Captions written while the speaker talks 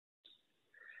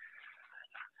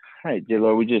All right, dear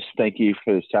Lord, we just thank you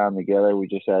for this time together. We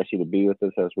just ask you to be with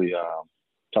us as we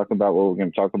talk about what we're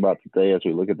going to talk about today. As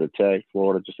we look at the text,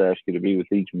 Lord, I just ask you to be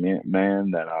with each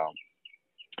man that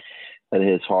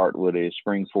his heart would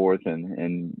spring forth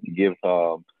and give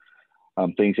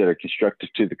things that are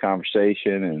constructive to the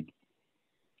conversation, and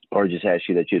or just ask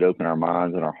you that you'd open our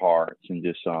minds and our hearts and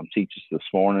just teach us this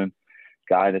morning,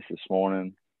 guide us this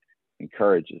morning,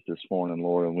 encourage us this morning,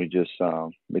 Lord. And we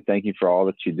thank you for all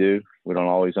that you do. We don't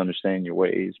always understand your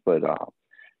ways, but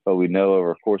we know over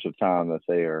a course of time that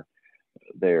they are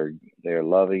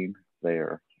loving, they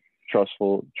are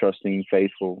trustful, trusting,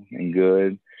 faithful, and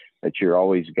good. That you're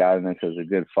always guiding us as a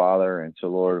good Father. And so,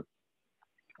 Lord,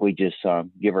 we just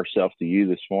give ourselves to you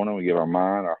this morning. We give our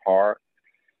mind, our heart,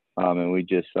 and we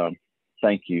just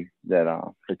thank you that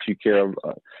you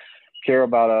care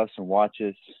about us and watch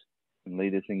us and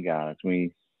lead us and guide us.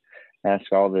 We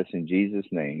ask all this in Jesus'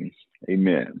 name.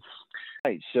 Amen.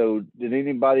 All right. So did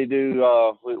anybody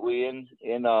do we in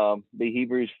the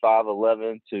Hebrews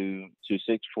 5:11 to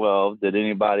 6:12? Did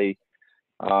anybody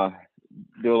do a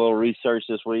little research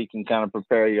this week and kind of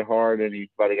prepare your heart?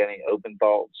 Anybody got any open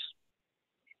thoughts?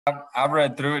 I've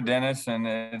read through it, Dennis, and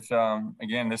it's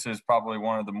again, this is probably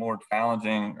one of the more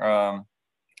challenging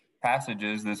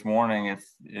passages this morning if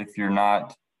you're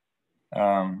not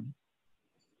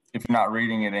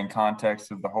reading it in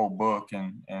context of the whole book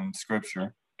and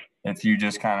Scripture. If you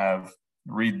just kind of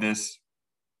read this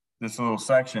little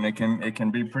section, it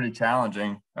can be pretty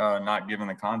challenging, not given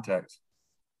the context.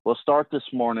 We'll start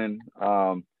this morning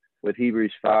with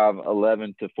Hebrews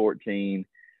 5:11 to 14,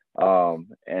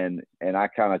 and I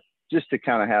kind of just to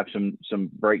kind of have some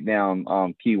breakdown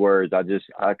keywords.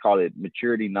 I call it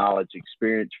maturity, knowledge,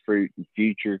 experience, fruit, and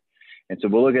future. And so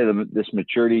we'll look at this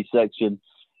maturity section,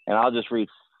 and I'll just read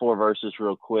 4 verses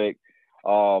real quick.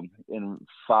 In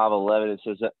 5:11, it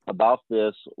says that about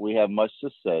this we have much to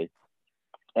say,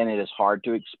 and it is hard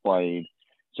to explain,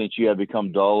 since you have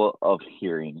become dull of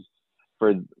hearing.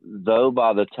 For though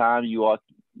by this time you ought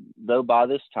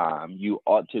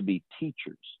to be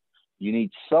teachers, you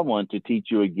need someone to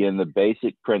teach you again the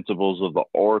basic principles of the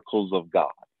oracles of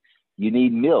God. You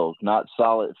need milk, not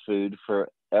solid food,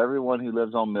 for everyone who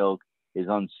lives on milk is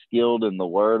unskilled in the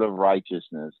word of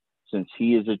righteousness, since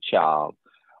he is a child.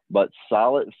 But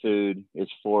solid food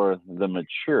is for the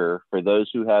mature, for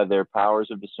those who have their powers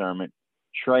of discernment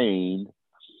trained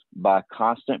by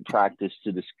constant practice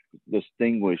to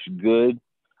distinguish good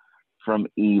from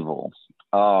evil.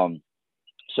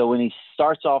 So when he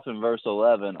starts off in verse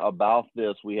 11, about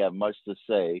this we have much to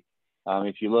say.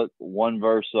 If you look one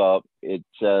verse up, it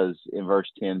says in verse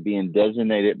 10, being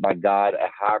designated by God a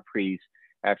high priest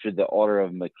after the order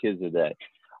of Melchizedek.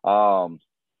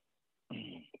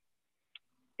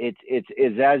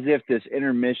 It's as if this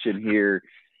intermission here,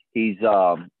 he's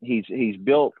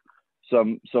built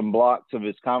some blocks of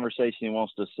his conversation he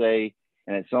wants to say,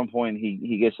 and at some point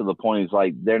he gets to the point he's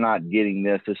like, they're not getting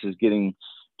this. This is getting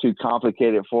too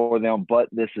complicated for them, but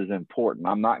this is important.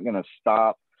 I'm not going to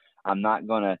stop. I'm not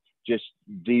going to just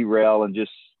derail and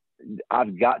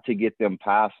I've got to get them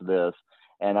past this.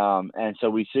 And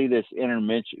so we see this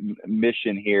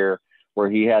intermission here where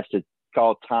he has to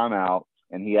call timeout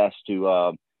and he has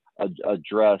to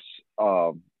address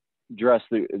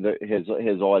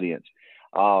his audience.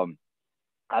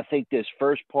 I think this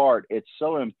first part, it's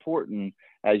so important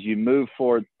as you move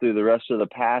forward through the rest of the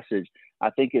passage. I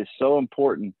think it's so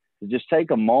important to just take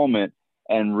a moment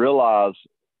and realize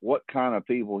what kind of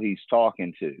people he's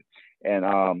talking to. And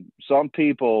some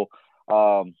people,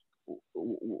 you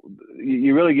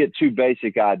really get 2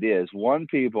 basic ideas. One,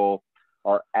 people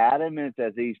are adamant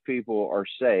that these people are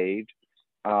saved.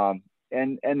 And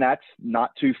that's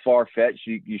not too far-fetched.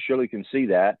 You surely can see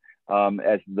that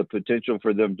as the potential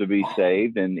for them to be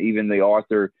saved. And even the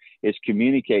author is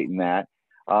communicating that.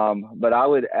 But I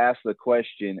would ask the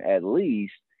question, at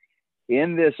least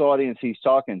in this audience he's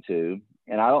talking to,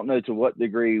 and I don't know to what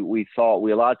degree we a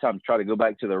lot of times try to go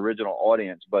back to the original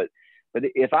audience, but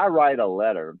if I write a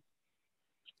letter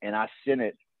and I send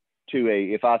it to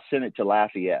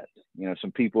Lafayette,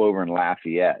 some people over in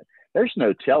Lafayette, there's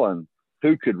no telling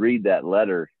who could read that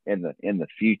letter in the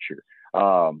future.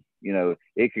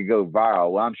 It could go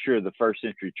viral. Well, I'm sure the first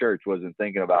century church wasn't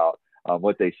thinking about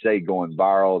what they say going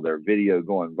viral, their video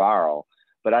going viral.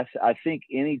 But I think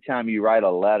anytime you write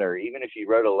a letter, even if you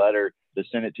wrote a letter to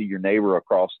send it to your neighbor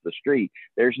across the street,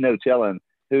 there's no telling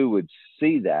who would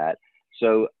see that.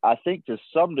 So I think to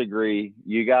some degree,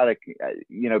 you got to,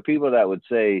 people that would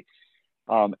say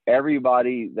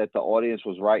everybody that the audience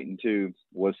was writing to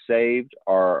was saved,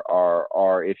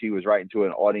 or if he was writing to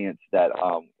an audience that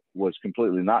was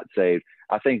completely not saved,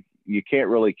 I think you can't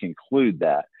really conclude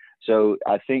that. So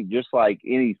I think just like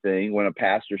anything, when a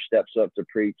pastor steps up to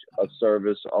preach a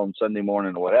service on Sunday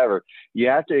morning or whatever, you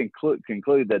have to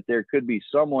conclude that there could be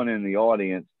someone in the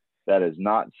audience that is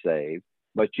not saved.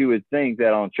 But you would think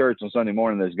that on church on Sunday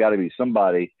morning, there's got to be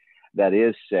somebody that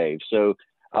is saved. So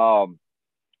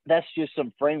that's just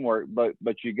some framework.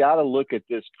 But you got to look at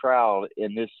this crowd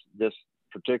in this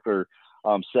particular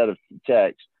set of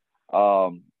texts.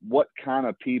 What kind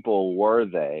of people were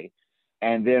they?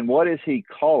 And then what is he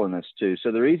calling us to?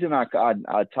 So the reason I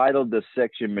titled this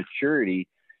section Maturity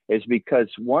is because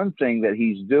one thing that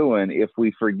he's doing, if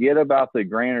we forget about the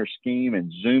grander scheme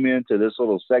and zoom into this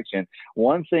little section,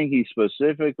 one thing he's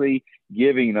specifically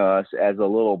giving us as a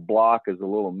little block, as a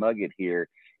little nugget here,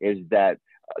 is that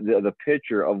the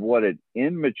picture of what an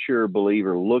immature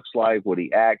believer looks like, what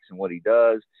he acts and what he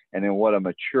does, and then what a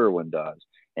mature one does.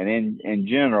 And in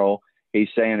general, he's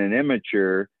saying an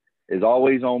immature is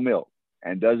always on milk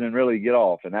and doesn't really get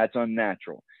off, and that's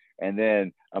unnatural. And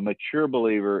then a mature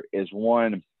believer is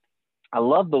one. I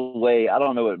love the way, I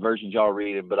don't know what versions y'all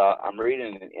reading, but I'm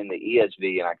reading in the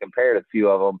ESV, and I compared a few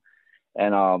of them.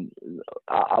 And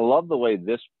I love the way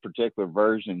this particular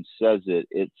version says it.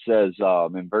 It says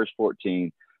in verse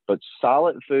 14, but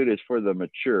solid food is for the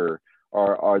mature,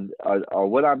 or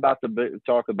what I'm about to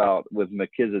talk about with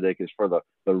Melchizedek is for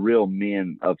the real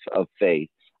men of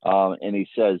faith. And he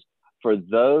says, for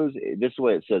those, this is the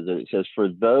way it says it. It says, for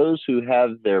those who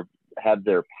have their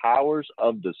powers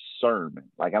of discernment.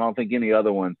 Like, I don't think any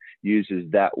other one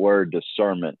uses that word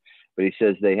discernment, but he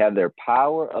says they have their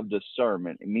power of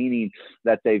discernment, meaning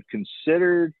that they've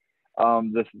considered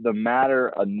the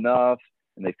matter enough,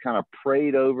 and they've kind of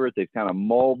prayed over it. They've kind of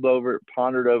mulled over it,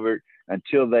 pondered over it,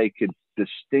 until they could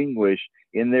distinguish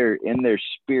in their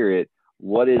spirit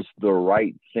what is the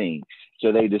right thing.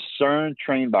 So they discern,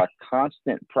 trained by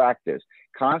constant practice.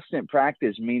 Constant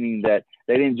practice meaning that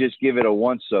they didn't just give it a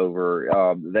once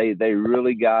over. They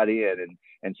really got in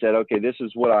and said, okay, this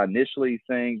is what I initially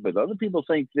think, but other people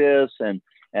think this. And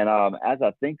as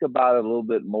I think about it a little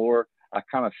bit more, I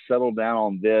kind of settled down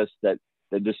on this, that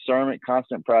the discernment,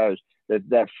 constant practice,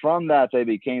 that from that they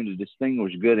became to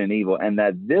distinguish good and evil, and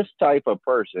that this type of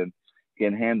person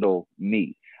can handle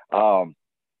meat.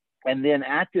 And then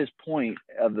at this point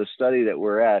of the study that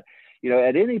we're at,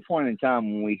 at any point in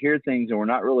time when we hear things and we're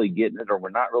not really getting it or we're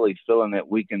not really feeling it,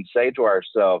 we can say to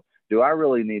ourselves, do I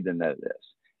really need to know this?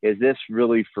 Is this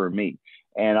really for me?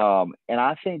 And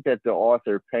I think that the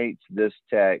author paints this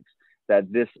text,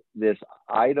 that this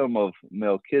item of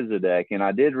Melchizedek, and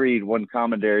I did read one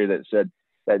commentary that said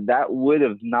that would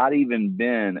have not even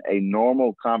been a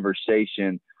normal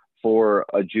conversation for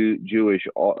a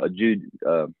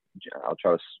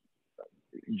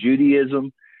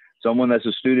Judaism, someone that's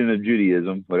a student of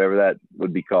Judaism, whatever that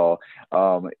would be called.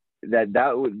 The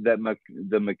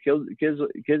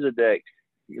Melchizedek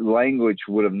language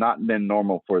would have not been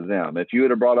normal for them. If you would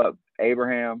have brought up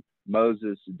Abraham,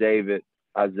 Moses, David,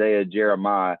 Isaiah,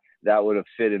 Jeremiah, that would have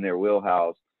fit in their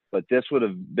wheelhouse. But this would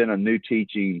have been a new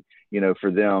teaching,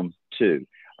 for them too.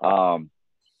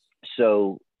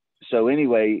 So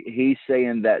anyway, he's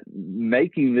saying that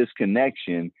making this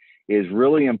connection is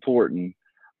really important.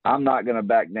 I'm not going to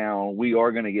back down. We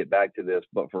are going to get back to this.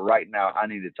 But for right now, I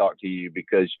need to talk to you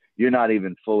because you're not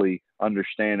even fully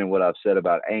understanding what I've said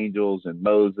about angels and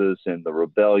Moses and the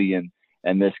rebellion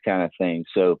and this kind of thing.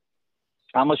 So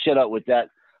I'm going to shut up with that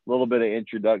little bit of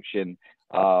introduction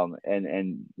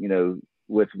and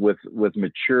with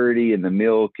maturity and the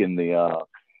milk and the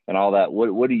and all that.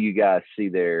 What do you guys see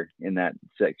there in that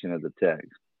section of the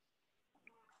text?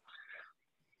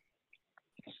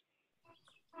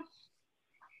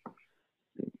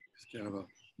 Kind of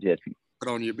Yes. Put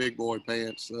on your big boy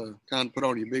pants, kind of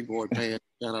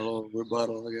a little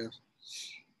rebuttal, I guess.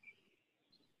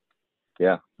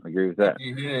 Yeah, I agree with that.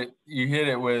 You hit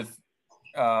it with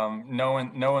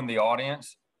knowing the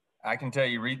audience. I can tell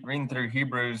you, reading through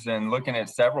Hebrews and looking at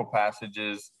several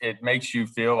passages, it makes you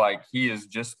feel like he is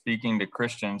just speaking to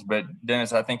Christians. But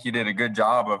Dennis, I think you did a good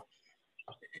job of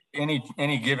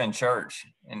any given church,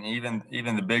 and even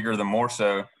the bigger, the more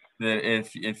so. That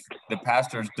if the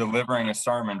pastor's delivering a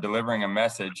sermon, delivering a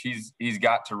message, he's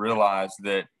got to realize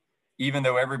that even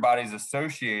though everybody's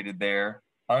associated there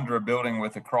under a building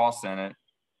with a cross in it,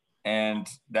 and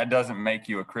that doesn't make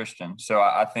you a Christian. So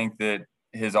I think that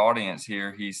his audience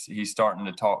here, he's starting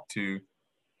to talk to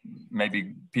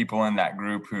maybe people in that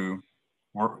group who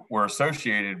were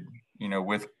associated,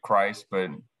 with Christ,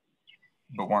 but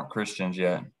weren't Christians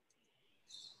yet.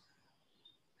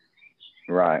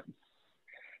 Right.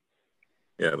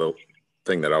 Yeah, the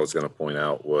thing that I was going to point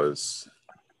out was,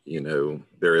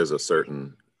 there is a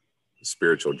certain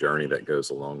spiritual journey that goes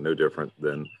along, no different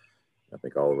than I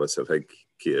think all of us have had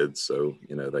kids. So,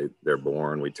 you know, they're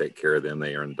born, we take care of them,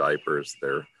 they are in diapers,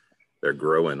 they're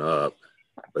growing up,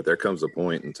 but there comes a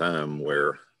point in time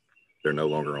where they're no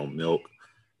longer on milk.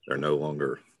 They're no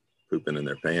longer pooping in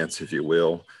their pants, if you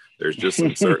will. There's just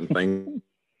some certain things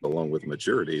along with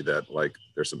maturity that, like,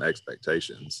 there's some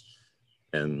expectations,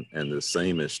 and the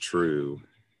same is true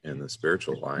in the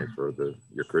spiritual life or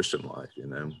your Christian life, you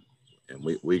know.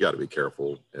 And we got to be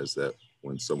careful as that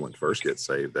when someone first gets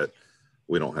saved, that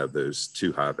we don't have those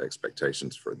too high of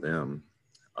expectations for them,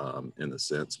 in the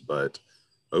sense, but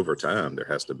over time there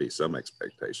has to be some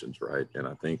expectations, right? And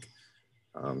I think,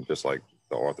 just like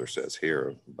the author says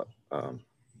here,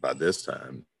 by this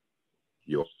time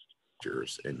you're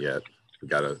yours, and yet we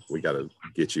gotta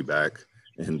get you back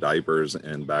in diapers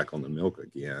and back on the milk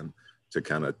again to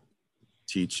kind of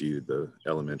teach you the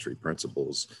elementary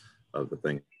principles of the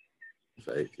thing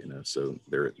faith, you know. So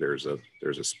there's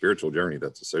a spiritual journey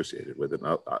that's associated with it.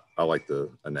 And I like the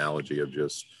analogy of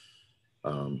just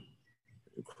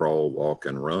crawl, walk,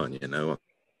 and run. You know,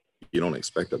 you don't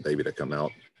expect a baby to come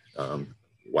out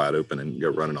wide open and go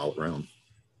running all around.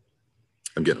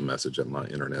 I'm getting a message that my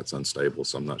internet's unstable,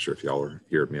 so I'm not sure if y'all are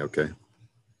hearing me okay.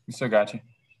 We still got you.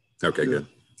 Okay, good.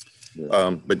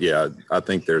 But yeah, I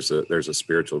think there's a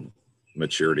spiritual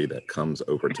maturity that comes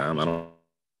over time. I don't know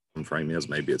what the frame is.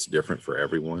 Maybe it's different for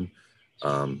everyone,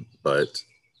 but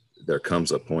there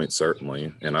comes a point,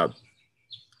 certainly, and I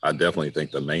definitely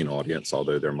think the main audience,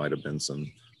 although there might have been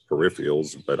some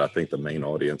peripherals, but I think the main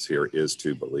audience here is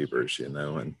to believers, you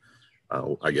know. And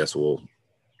I guess we're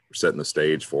setting the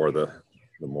stage for the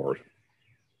more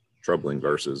troubling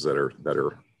verses that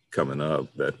are coming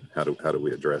up. That how do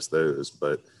we address those?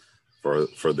 But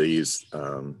for these,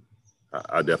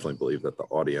 I definitely believe that the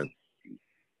audience,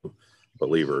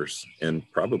 believers, and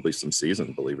probably some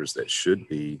seasoned believers that should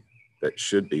be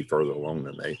further along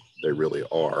than they really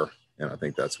are. And I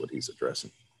think that's what he's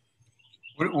addressing.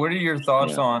 What are your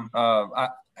thoughts on,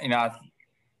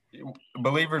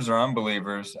 believers or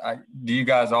unbelievers? Do you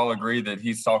guys all agree that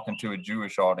he's talking to a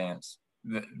Jewish audience,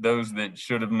 those that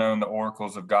should have known the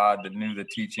oracles of God, that knew the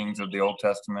teachings of the Old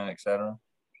Testament, etc.?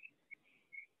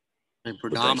 And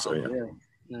predominantly,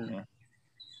 so,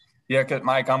 yeah. Because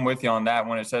Mike, I'm with you on that.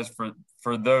 When it says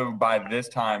for though by this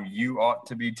time you ought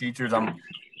to be teachers,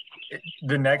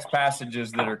 the next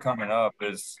passages that are coming up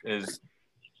is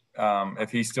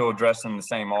if he's still addressing the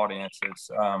same audience,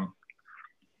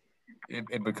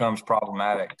 it becomes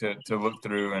problematic to look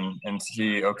through and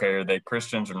see, okay, are they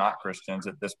Christians or not Christians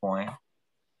at this point?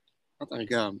 I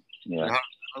think I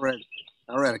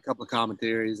read a couple of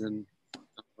commentaries, and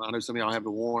I know some of y'all have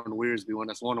the Warren Wiersbe one.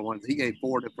 That's one of the ones. He gave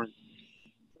 4 different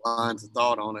lines of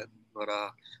thought on it, but I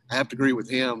have to agree with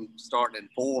him starting in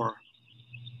 4.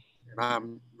 And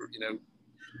I'm,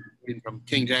 reading from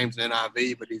King James and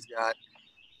NIV, but he's got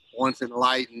once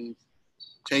enlightened,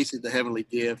 tasted the heavenly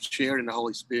gift, shared in the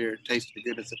Holy Spirit, tasted the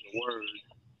goodness of the Word.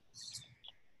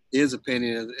 His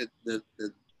opinion is that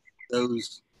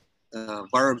those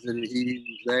verbs that he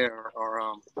used there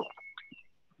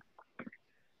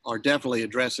are definitely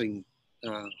addressing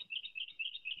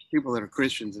people that are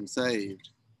Christians and saved.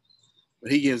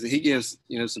 But he gives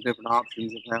some different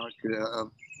options of how it could,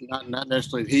 not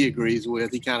necessarily he agrees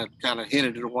with. He kind of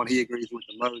hinted at what he agrees with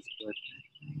the most, but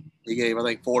he gave, I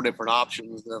think, 4 different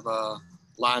options of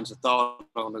lines of thought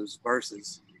on those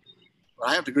verses. But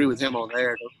I have to agree with him on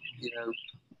there.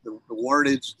 The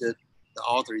wordage that the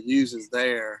author uses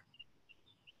there,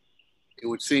 it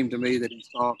would seem to me that he's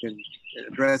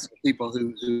addressing people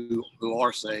who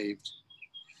are saved.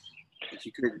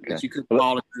 That you could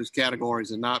fall into those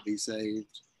categories and not be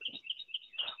saved.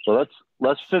 Well,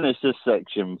 let's finish this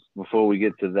section before we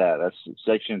get to that. That's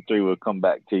section 3. We'll come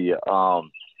back to you.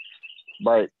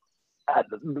 But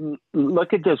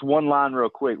look at this one line real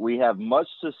quick. We have much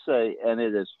to say, and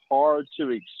it is hard to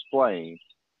explain.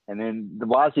 And then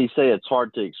why does he say it's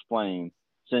hard to explain?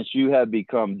 Since you have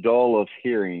become dull of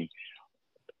hearing.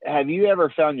 Have you ever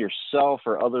found yourself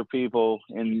or other people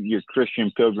in your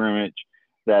Christian pilgrimage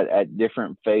that at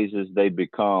different phases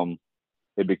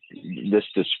this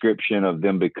description of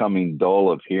them becoming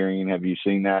dull of hearing? Have you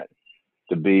seen that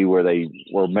to be where they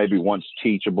were maybe once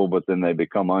teachable, but then they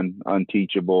become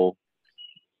unteachable?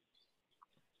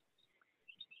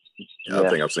 Yeah, I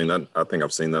think I've seen that. I think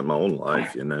I've seen that in my own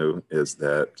life, is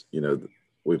that,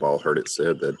 we've all heard it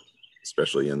said that,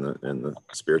 especially in the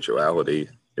spirituality,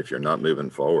 if you're not moving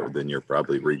forward, then you're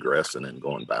probably regressing and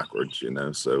going backwards,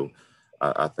 So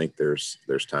I think there's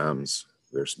times,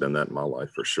 there's been that in my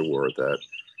life for sure, that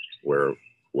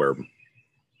where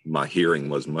my hearing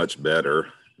was much better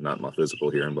not my physical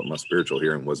hearing, but my spiritual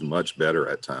hearing was much better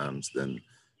at times than,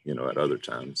 at other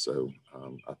times. So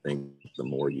I think the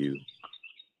more you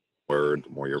word,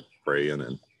 the more you're praying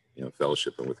and,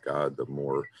 fellowshipping with God, the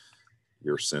more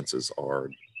your senses are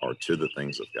to the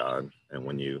things of God. And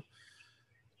when you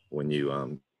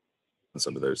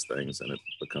some of those things and it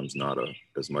becomes not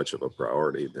as much of a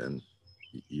priority, then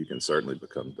you can certainly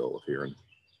become dull of hearing.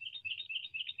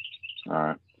 All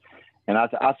right. And I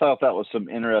thought that was some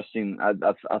interesting, I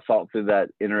thought through that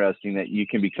interesting that you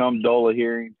can become dull of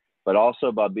hearing, but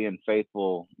also by being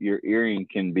faithful, your hearing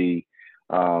can be,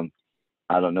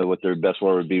 I don't know what their best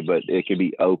word would be, but it can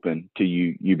be open to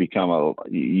you. You become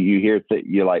you hear that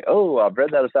you're like, oh, I've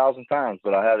read that 1,000 times,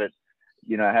 but I have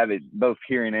it both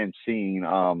hearing and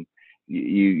seeing.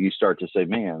 You start to say,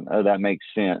 man, oh, that makes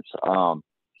sense.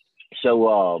 So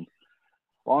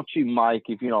why don't you, Mike,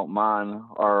 if you don't mind,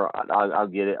 or I'll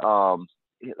get it.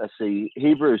 Let's see,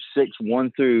 Hebrews 6,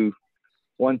 1 through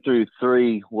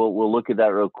 3. We'll look at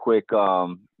that real quick.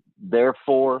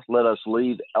 Therefore, let us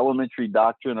leave elementary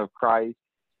doctrine of Christ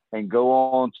and go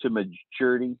on to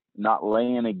maturity, not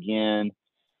laying again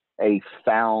a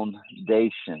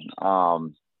foundation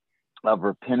of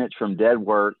repentance from dead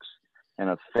works and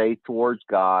of faith towards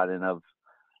God and of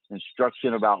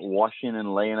instruction about washing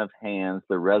and laying of hands,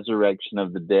 the resurrection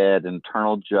of the dead,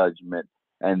 eternal judgment.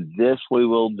 And this we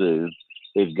will do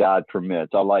if God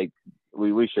permits.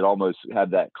 We should almost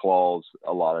have that clause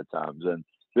a lot of times. And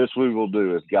this we will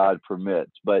do if God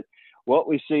permits. But what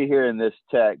we see here in this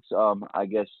text, I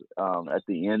guess at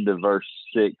the end of verse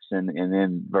 6 and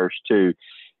then verse 2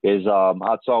 is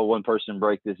I saw one person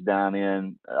break this down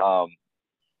in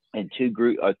three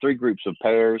groups of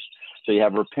pairs. So you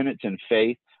have repentance and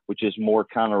faith, which is more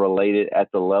kind of related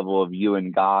at the level of you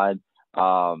and God.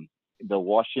 The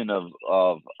washing of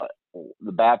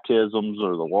the baptisms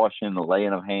or the washing, the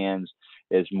laying of hands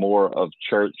is more of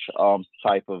church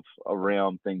type of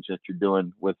realm, things that you're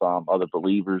doing with other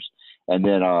believers. And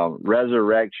then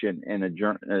resurrection and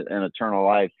eternal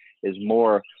life is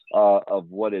more of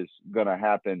what is going to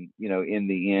happen, in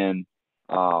the end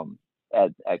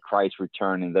at Christ's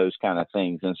return and those kind of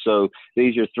things. And so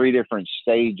these are three different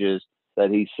stages that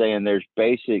he's saying there's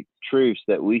basic truths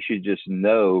that we should just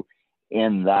know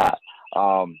in that.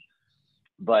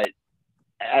 But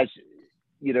as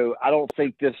I don't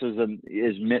think this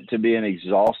is meant to be an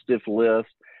exhaustive list.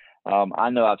 I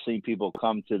know I've seen people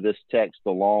come to this text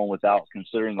alone without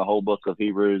considering the whole book of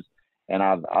Hebrews, and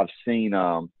I've seen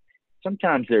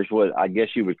sometimes there's what I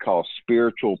guess you would call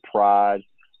spiritual pride,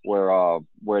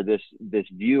 where this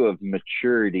view of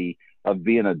maturity, of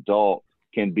being adult,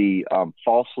 can be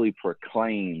falsely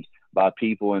proclaimed by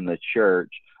people in the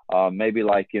church. Maybe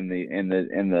like in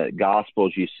the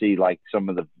Gospels, you see like some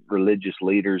of the religious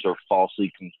leaders are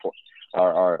falsely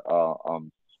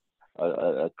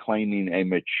claiming a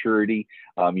maturity.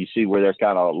 You see where they're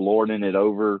kind of lording it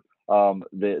over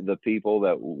the people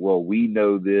that, well, we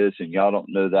know this and y'all don't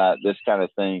know that, this kind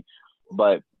of thing.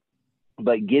 But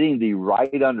getting the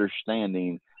right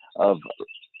understanding of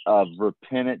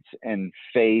repentance and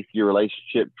faith, your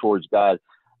relationship towards God,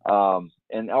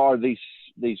 and all these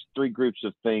three groups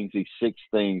of things, these 6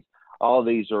 things, all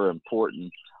these are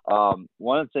important.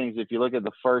 One of the things, if you look at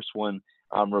the first one,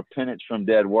 repentance from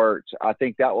dead works, I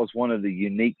think that was one of the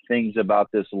unique things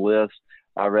about this list.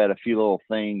 I read a few little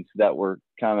things that were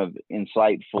kind of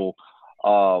insightful.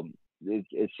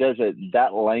 It says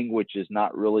that language is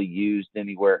not really used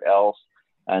anywhere else.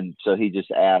 And so he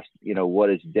just asked, what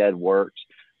is dead works?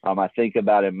 I think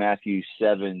about in Matthew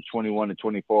 7, 21 to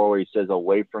 24, where he says,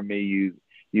 away from me,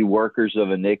 you workers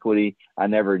of iniquity, I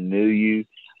never knew you.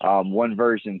 One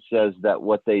version says that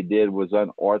what they did was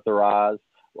unauthorized.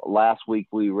 Last week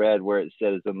we read where it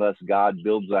says, unless God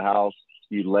builds a house,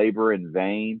 you labor in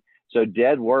vain. So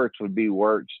dead works would be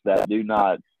works that do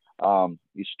not,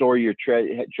 you store your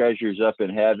treasures up in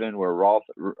heaven where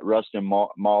rust and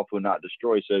moth will not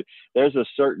destroy. So there's a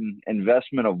certain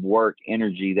investment of work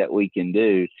energy that we can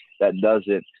do that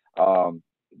doesn't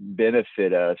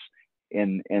benefit us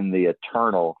in the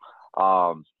eternal.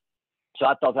 So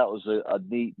I thought that was a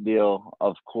neat deal.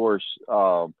 Of course,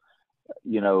 some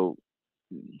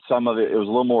of it was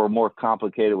a little more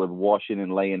complicated with washing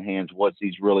and laying hands. What's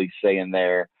he's really saying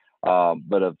there?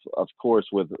 But of course,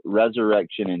 with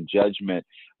resurrection and judgment,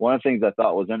 one of the things I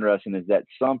thought was interesting is that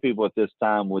some people at this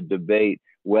time would debate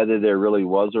whether there really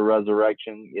was a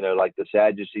resurrection. Like the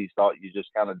Sadducees thought you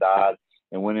just kind of died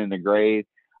and went in the grave.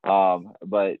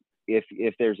 But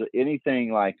if there's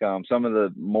anything like some of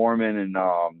the Mormon and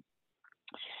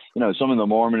some of the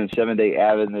Mormon and Seventh-day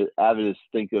Adventists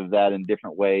think of that in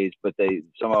different ways, but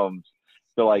some of them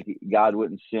feel like God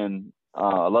wouldn't send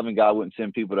a loving God wouldn't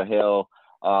send people to hell,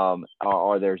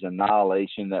 or there's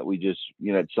annihilation, that we just,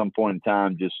 at some point in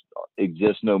time just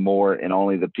exist no more, and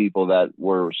only the people that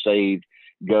were saved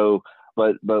go.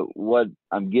 But what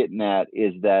I'm getting at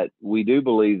is that we do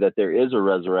believe that there is a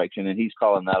resurrection, and he's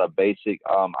calling that a basic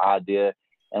idea.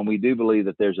 And we do believe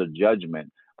that there's a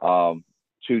judgment,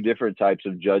 two different types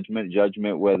of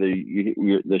judgment, whether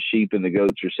the sheep and the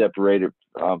goats are separated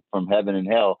from heaven and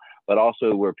hell, but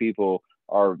also where people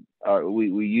are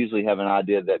we usually have an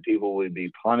idea that people would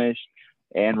be punished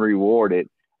and rewarded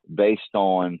based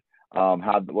on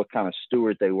what kind of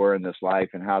steward they were in this life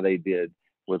and how they did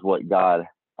with what God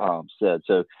said.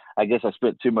 So I guess I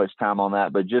spent too much time on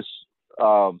that, but just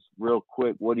real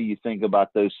quick, what do you think about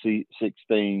those 6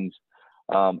 things?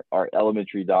 Our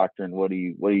elementary doctrine.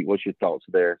 What's your thoughts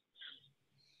there?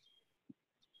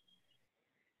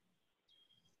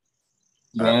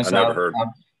 Dennis, I never heard.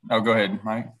 Go ahead,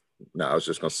 Mike. No, I was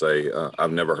just going to say,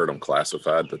 I've never heard them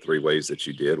classified the 3 ways that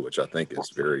you did, which I think is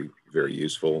very, very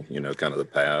useful. Kind of the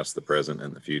past, the present,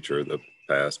 and the future. The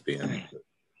past being,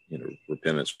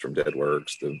 repentance from dead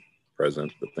works. The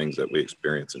present, the things that we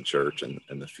experience in church, and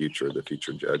the future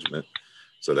judgment.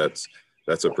 So that's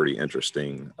a pretty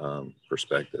interesting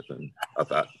perspective, and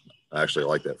I actually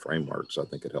like that framework. So I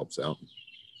think it helps out.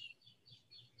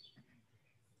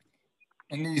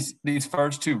 And these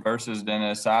first 2 verses,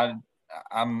 Dennis,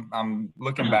 I'm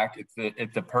looking back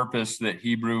at the purpose that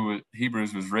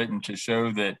Hebrews was written to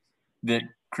show that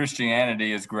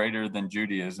Christianity is greater than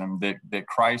Judaism, that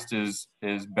Christ is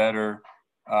better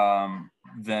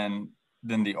than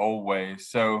the old way.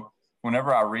 So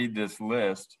whenever I read this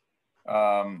list,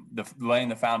 laying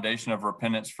the foundation of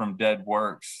repentance from dead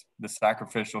works, the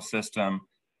sacrificial system,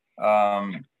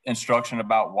 instruction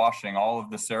about washing, all of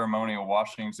the ceremonial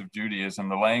washings of Judaism,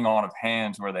 the laying on of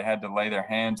hands where they had to lay their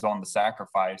hands on the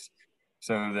sacrifice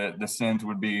so that the sins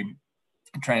would be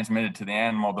transmitted to the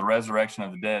animal, the resurrection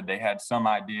of the dead. They had some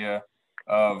idea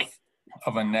of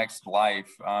a next life.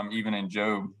 Even in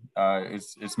Job,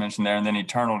 it's mentioned there. And then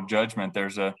eternal judgment.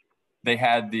 They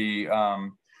had the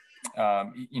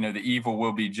evil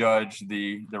will be judged,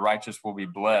 the righteous will be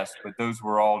blessed. But those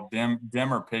were all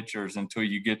dimmer pictures until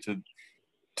you get to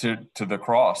the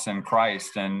cross and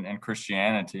Christ and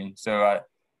Christianity. So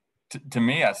to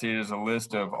me, I see it as a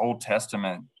list of Old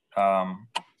Testament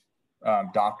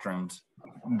doctrines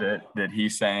that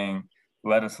he's saying,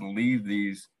 let us leave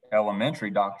these elementary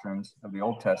doctrines of the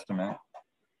Old Testament.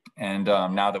 And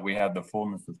now that we have the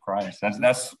fullness of Christ,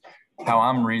 that's how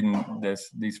I'm reading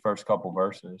these first couple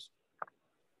verses.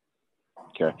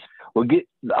 Okay. Well,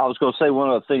 I was going to say one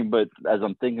other thing, but as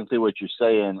I'm thinking through what you're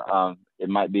saying, it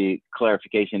might be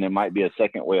clarification. It might be a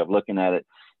second way of looking at it.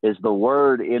 Is the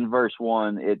word in verse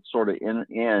 1, it sort of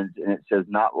ends and it says,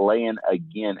 not laying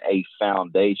again a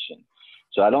foundation.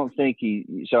 So I don't think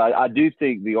I do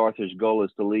think the author's goal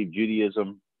is to leave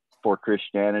Judaism for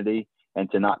Christianity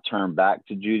and to not turn back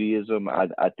to Judaism.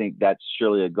 I think that's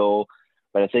surely a goal.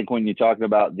 But I think when you're talking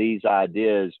about these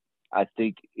ideas, I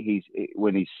think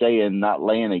when he's saying not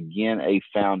laying again a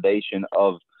foundation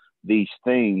of these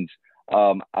things,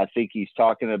 I think he's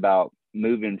talking about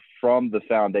moving from the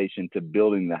foundation to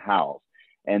building the house.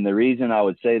 And the reason I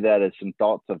would say that is some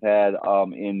thoughts I've had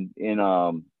in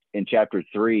chapter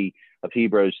 3 of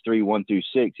Hebrews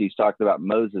 3:1-6. He's talked about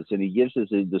Moses, and he gives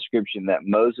us a description that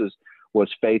Moses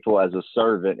was faithful as a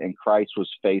servant and Christ was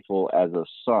faithful as a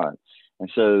son. And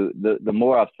so the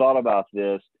more I've thought about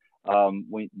this,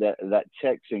 that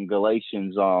text in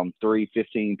Galatians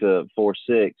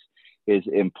 3:15-4:6 is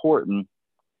important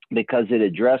because it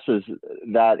addresses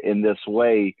that in this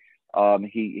way.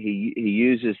 He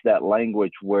uses that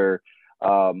language where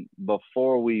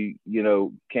before we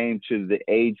came to the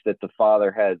age that the Father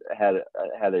had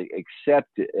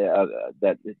accepted,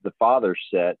 that the Father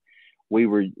set,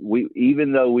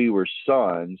 even though we were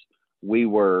sons,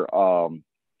 I'm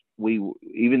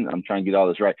trying to get all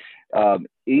this right.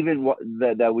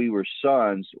 That we were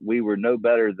sons, we were no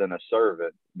better than a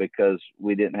servant because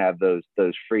we didn't have those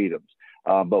freedoms.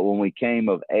 But when we came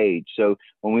of age, so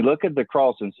when we look at the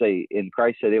cross and say, and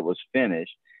Christ said it was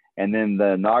finished, and then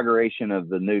the inauguration of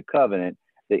the new covenant,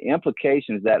 the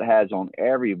implications that has on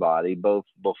everybody, both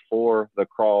before the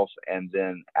cross and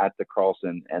then at the cross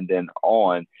and then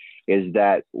on, is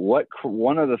that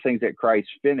one of the things that Christ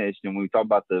finished, and we talk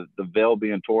about the veil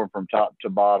being torn from top to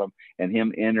bottom and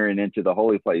him entering into the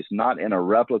holy place, not in a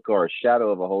replica or a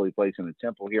shadow of a holy place in the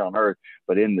temple here on earth,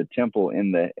 but in the temple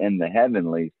in the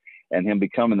heavenlies, and him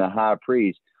becoming the high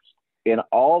priest. In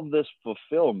all this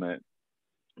fulfillment,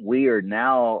 we are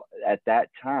now at that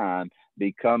time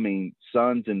becoming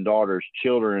sons and daughters,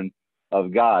 children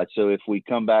of God. So if we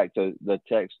come back to the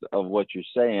text of what you're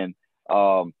saying,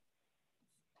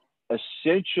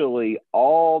 essentially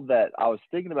all that I was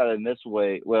thinking about it in this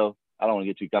way, well, I don't want to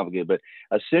get too complicated, but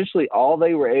essentially all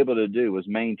they were able to do was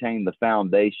maintain the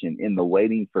foundation in the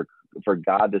waiting for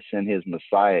God to send his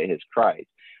Messiah, his Christ.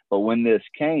 But when this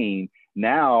came,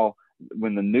 now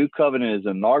when the new covenant is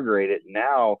inaugurated,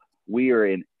 now we are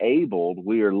enabled,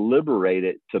 we are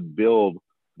liberated to build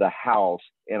the house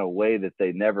in a way that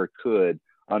they never could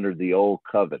under the old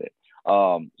covenant.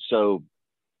 So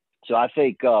I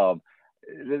think,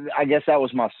 I guess that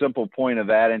was my simple point of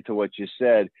adding to what you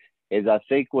said, is I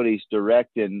think what he's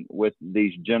directing with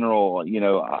these general,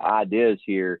 ideas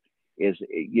here is,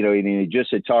 and he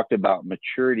just had talked about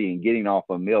maturity and getting off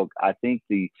of milk. I think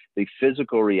the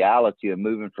physical reality of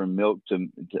moving from milk to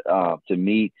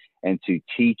meat and to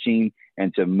teaching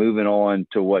and to moving on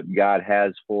to what God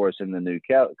has for us in the new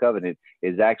covenant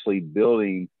is actually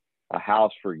building a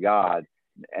house for God,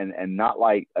 and not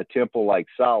like a temple like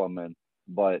Solomon,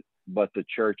 but the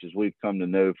church as we've come to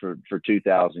know for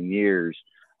 2,000 years.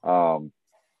 I'll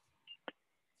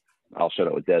shut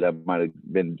up with that. I might have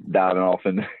been diving off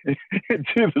into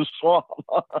the swamp.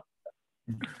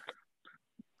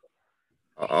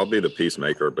 I'll be the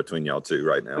peacemaker between y'all two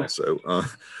right now. So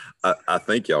I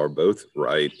think y'all are both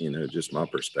right. Just my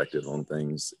perspective on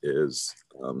things is,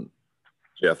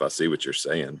 Jeff, I see what you're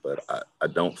saying, but I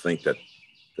don't think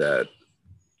that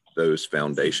those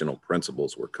foundational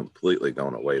principles were completely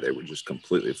gone away. They were just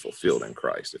completely fulfilled in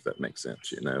Christ, if that makes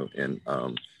sense, And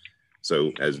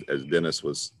so as Dennis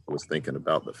was thinking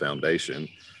about the foundation,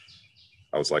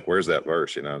 I was like, where's that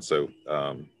verse? So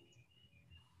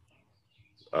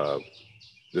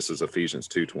this is Ephesians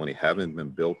 2:20, having been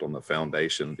built on the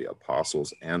foundation, the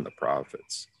apostles and the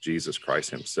prophets, Jesus Christ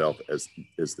himself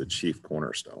is the chief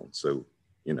cornerstone. So,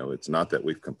 it's not that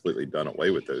we've completely done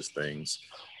away with those things,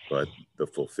 but the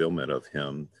fulfillment of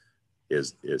him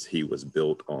is he was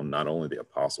built on not only the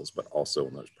apostles, but also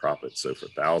on those prophets. So for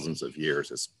thousands of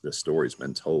years, the story's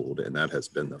been told, and that has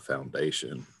been the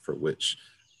foundation for which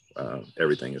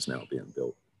everything is now being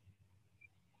built.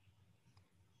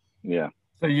 Yeah.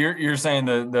 So you're saying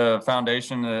the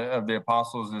foundation of the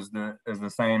apostles is the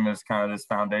same as kind of this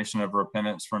foundation of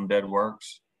repentance from dead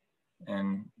works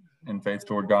and faith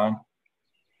toward God?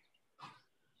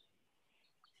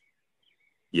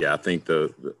 Yeah, I think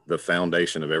the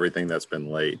foundation of everything that's been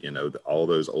laid, all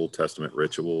those Old Testament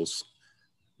rituals,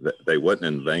 they wasn't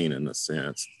in vain in a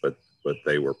sense, but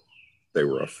they were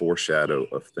a foreshadow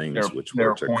of things which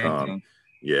were to come.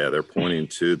 Yeah, they're pointing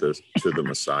to the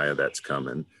Messiah that's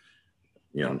coming.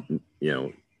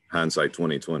 Hindsight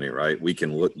 2020, right? We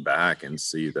can look back and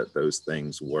see that those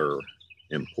things were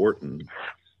important,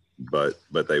 but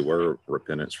they were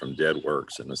repentance from dead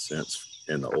works in a sense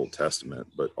in the Old Testament.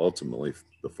 But ultimately,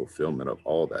 the fulfillment of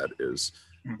all that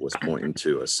was pointing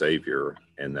to a Savior,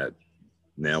 and that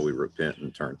now we repent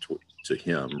and turn to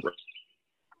Him,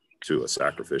 to a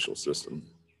sacrificial system.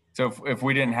 So if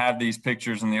we didn't have these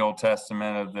pictures in the Old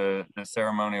Testament of the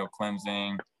ceremonial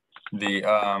cleansing, the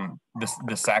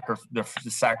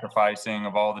sacrificing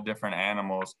of all the different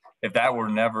animals, if that were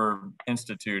never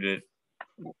instituted,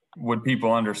 would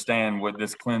people understand what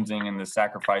this cleansing and the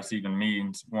sacrifice even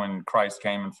means when Christ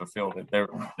came and fulfilled it? There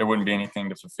wouldn't be anything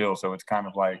to fulfill. So it's kind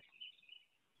of like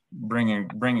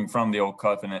bringing from the old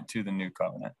covenant to the new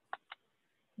covenant.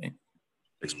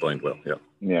 Explained well.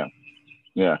 Yeah.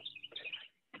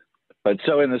 But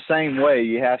so in the same way,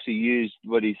 you have to use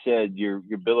what he said, your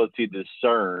ability to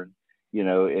discern,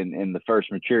 in the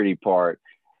first maturity part.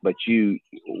 But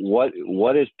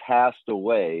what is passed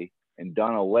away and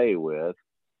done away with,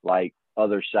 like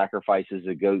other sacrifices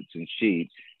of goats and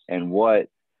sheep, and what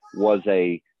was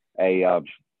a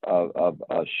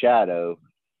shadow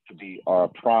to be, or a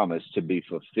promise to be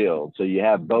fulfilled. So you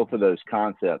have both of those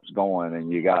concepts going,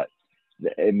 and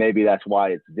and maybe that's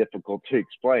why it's difficult to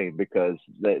explain, because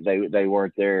they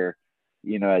weren't there,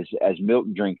 as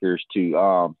milk drinkers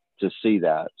to see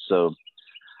that. So,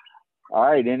 all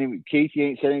right, Keith, you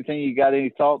ain't said anything? You got any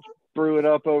thoughts brewing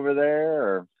up over there,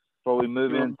 or before we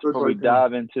move in, before we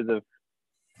dive into the?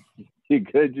 You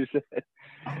good? You said.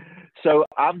 So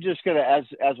I'm just gonna,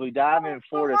 as we dive in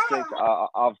 4 to 6, I'll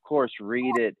of course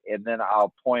read it, and then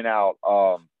I'll point out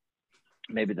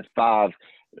maybe the 5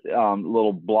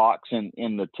 little blocks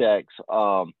in the text,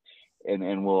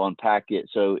 and we'll unpack it.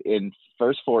 So in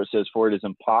verse 4, it says, "For it is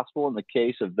impossible in the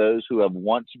case of those who have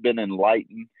once been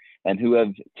enlightened and who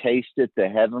have tasted the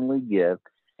heavenly gift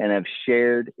and have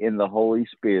shared in the Holy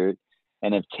Spirit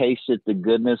and have tasted the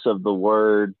goodness of the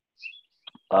word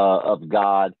of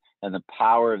God and the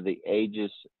power of the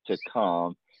ages to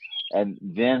come, and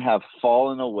then have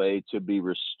fallen away, to be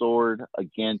restored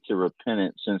again to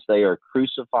repentance, since they are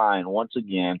crucifying once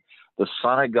again the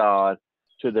Son of God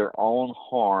to their own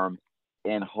harm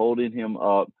and holding him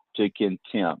up to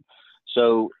contempt.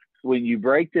 So when you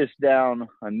break this down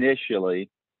initially,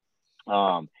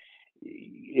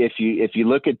 if you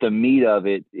look at the meat of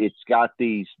it, it's got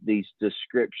these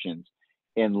descriptions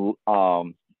and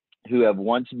who have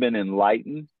once been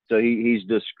enlightened. So he's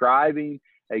describing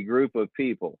a group of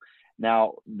people.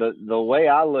 Now, the way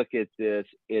I look at this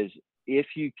is,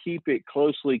 if you keep it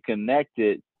closely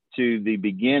connected to the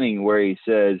beginning where he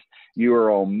says you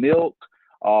are on milk,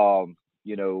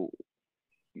 you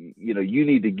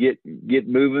need to get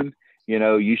moving.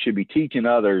 You should be teaching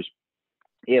others.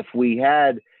 If we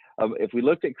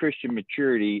looked at Christian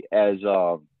maturity as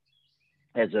a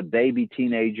baby,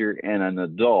 teenager, and an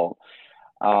adult,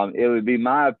 it would be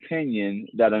my opinion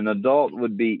that an adult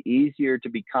would be easier to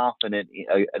be confident.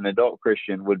 An adult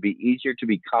Christian would be easier to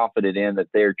be confident in that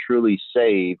they're truly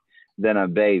saved than a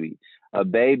baby. A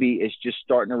baby is just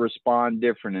starting to respond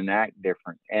different and act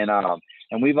different.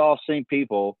 And we've all seen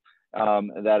people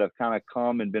that have kind of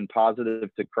come and been positive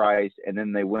to Christ, and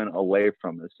then they went away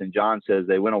from us. And John says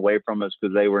they went away from us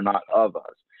because they were not of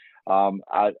us.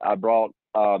 I brought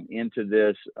into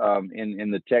this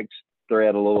in the text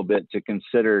thread a little bit to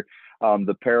consider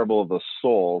the parable of the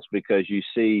souls, because you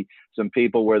see some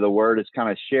people where the word is kind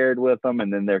of shared with them,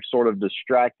 and then they're sort of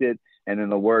distracted, and then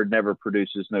the word never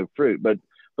produces no fruit. But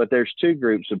there's two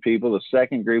groups of people, the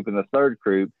second group and the third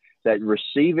group, that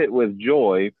receive it with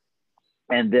joy.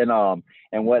 And then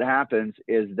and what happens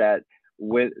is that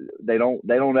when they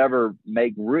don't ever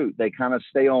make root. They kind of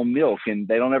stay on milk, and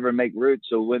they don't ever make root.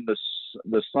 So when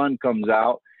the sun comes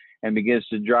out and begins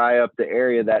to dry up the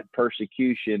area, that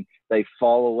persecution, they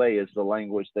fall away, is the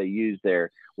language they use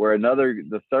there. Where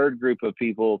the third group of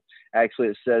people, actually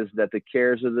it says that the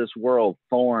cares of this world,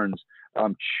 thorns,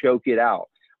 choke it out,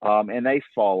 and they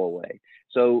fall away.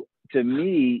 So to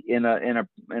me, in a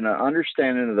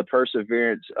understanding of the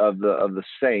perseverance of the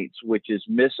saints, which is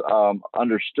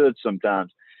misunderstood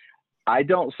sometimes, I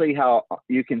don't see how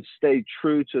you can stay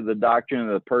true to the doctrine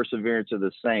of the perseverance of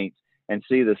the saints and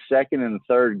see the second and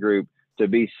third group to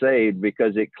be saved,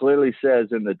 because it clearly says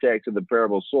in the text of the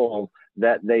parable of souls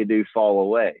that they do fall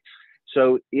away.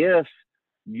 So if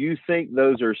you think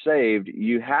those are saved,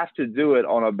 you have to do it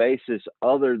on a basis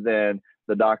other than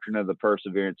the doctrine of the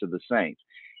perseverance of the saints.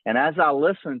 And as I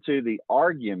listen to the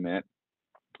argument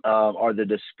or the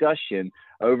discussion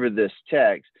over this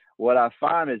text, what I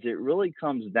find is it really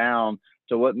comes down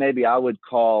to what maybe I would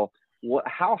call,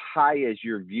 how high is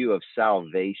your view of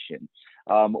salvation?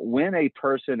 When a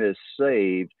person is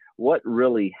saved, what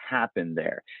really happened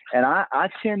there? And I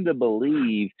tend to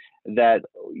believe that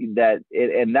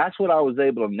and that's what I was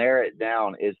able to narrow it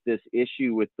down, is this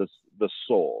issue with the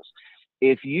souls.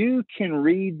 If you can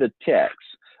read the text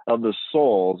of the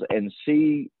souls and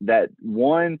see that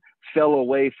one fell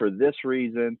away for this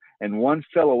reason and one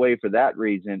fell away for that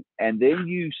reason, and then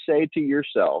you say to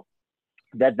yourself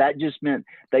that just meant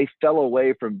they fell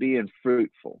away from being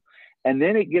fruitful. And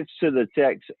then it gets to the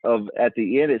text at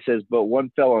the end, it says, but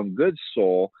one fell on good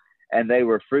soil and they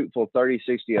were fruitful 30,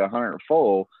 60,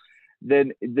 100-fold.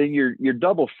 Then you're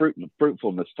double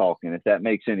fruitfulness talking, if that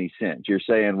makes any sense. You're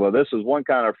saying, well, this is one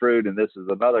kind of fruit and this is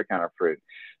another kind of fruit.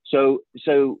 So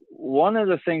one of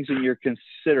the things in your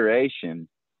consideration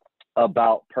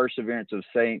about perseverance of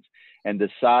saints and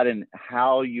deciding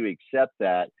how you accept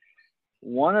that,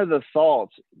 one of the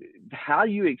thoughts, how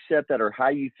you accept that or how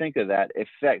you think of that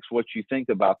affects what you think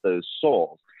about those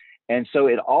souls. And so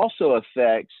it also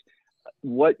affects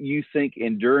what you think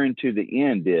enduring to the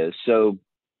end is. So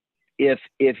if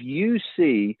you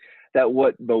see that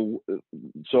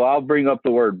so I'll bring up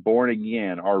the word born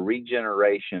again or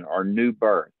regeneration or new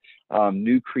birth,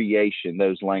 new creation,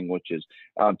 those languages,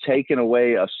 taking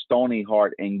away a stony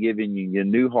heart and giving you a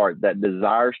new heart that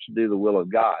desires to do the will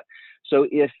of God. So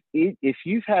if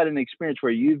you've had an experience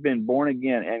where you've been born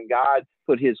again and God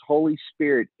put his Holy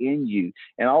Spirit in you,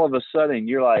 and all of a sudden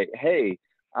you're like, hey,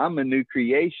 I'm a new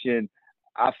creation.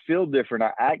 I feel different.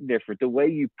 I act different. The way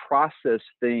you process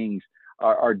things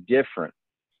are different.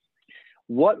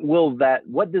 What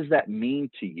does that mean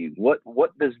to you?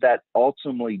 What does that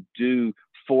ultimately do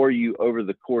for you over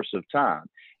the course of time?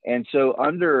 And so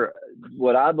under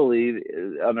what I believe,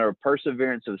 under a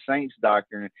perseverance of saints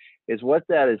doctrine, is what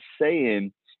that is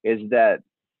saying is that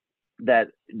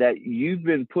you've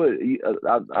been put,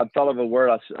 I thought of a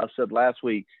word I said last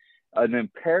week, an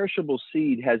imperishable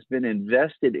seed has been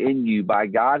invested in you by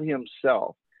God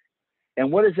himself. And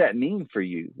what does that mean for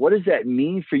you? What does that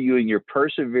mean for you in your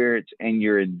perseverance and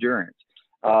your endurance?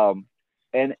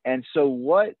 And so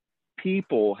what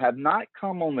people have not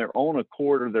come on their own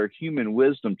accord or their human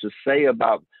wisdom to say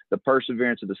about the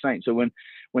perseverance of the saints. So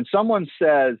when someone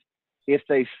says, if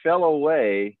they fell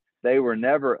away, they were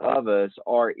never of us,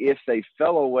 or if they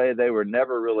fell away, they were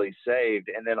never really saved.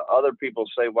 And then other people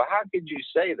say, well, how could you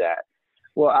say that?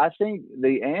 Well, I think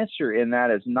the answer in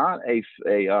that is not a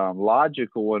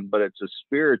logical one, but it's a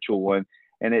spiritual one.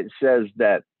 And it says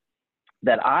that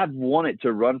I've wanted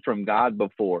to run from God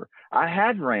before. I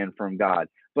had ran from God,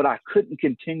 but I couldn't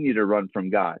continue to run from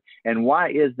God. And why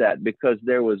is that? Because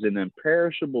there was an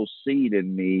imperishable seed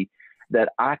in me that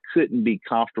I couldn't be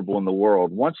comfortable in the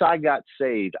world. Once I got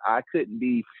saved, I couldn't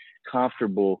be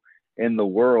comfortable in the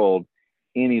world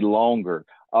any longer.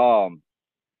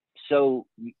 So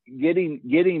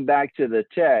getting back to the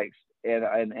text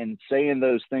and saying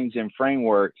those things in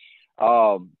framework,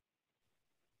 I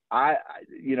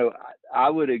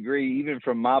would agree, even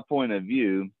from my point of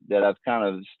view that I've kind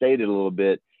of stated a little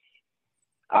bit.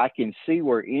 I can see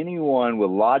where anyone with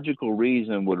logical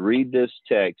reason would read this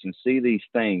text and see these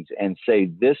things and say,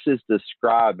 this is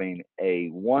describing a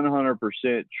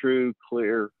 100% true,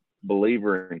 clear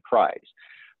believer in Christ.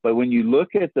 But when you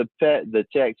look at the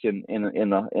text in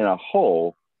a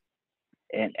whole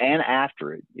and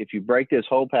after it, if you break this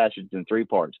whole passage in three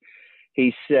parts,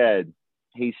 he said,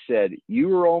 you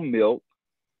were on milk.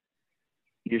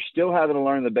 You're still having to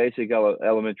learn the basic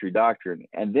elementary doctrine.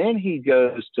 And then he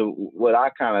goes to what I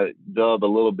kind of dub a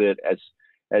little bit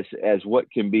as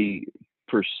what can be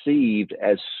perceived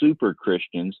as super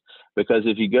Christians, because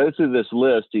if you go through this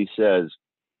list, he says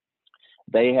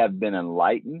they have been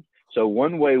enlightened. So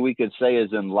one way we could say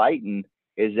is enlightened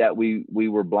is that we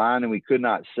were blind and we could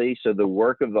not see. So the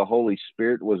work of the Holy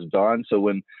Spirit was done. So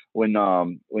when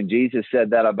Jesus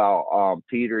said that about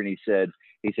Peter, and he said,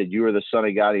 you are the Son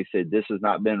of God. He said, this has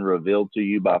not been revealed to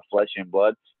you by flesh and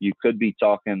blood. You could be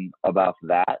talking about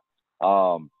that.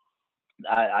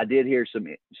 I did hear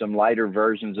some lighter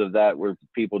versions of that where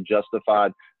people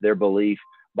justified their belief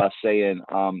by saying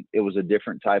it was a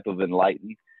different type of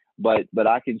enlightened. But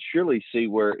I can surely see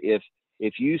where if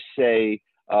you say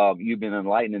you've been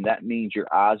enlightened, and that means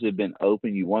your eyes have been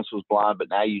open. You once was blind, but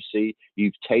now you see.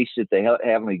 You've tasted the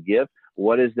heavenly gift.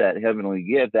 What is that heavenly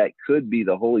gift? That could be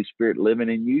the Holy Spirit living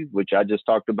in you, which I just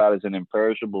talked about as an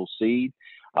imperishable seed,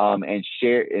 and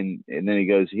share. And then he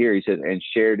goes here, he said, and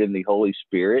shared in the Holy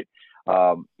Spirit.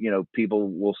 People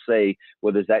will say,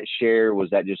 well, does that share? Was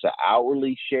that just an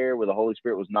outwardly share where the Holy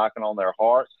Spirit was knocking on their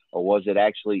heart, or was it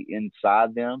actually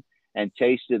inside them? And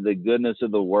tasted the goodness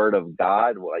of the word of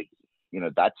God.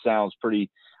 That sounds pretty,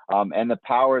 and the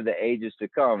power of the ages to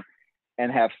come, and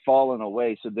have fallen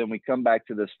away. So then we come back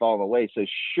to this fallen away. So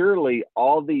surely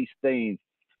all these things,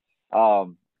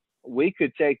 we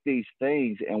could take these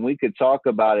things and we could talk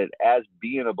about it as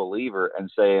being a believer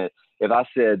and say, if I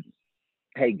said,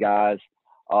 hey guys,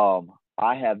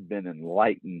 I have been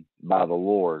enlightened by the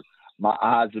Lord. My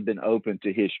eyes have been open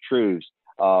to his truths.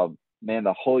 Man,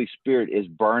 the Holy Spirit is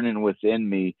burning within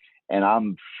me, and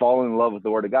I'm falling in love with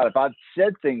the word of God. If I'd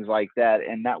said things like that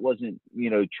and that wasn't,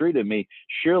 true to me,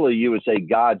 surely you would say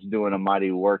God's doing a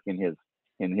mighty work in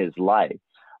his life.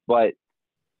 But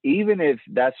even if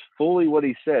that's fully what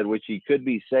he said, which he could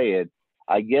be saying,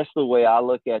 I guess the way I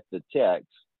look at the text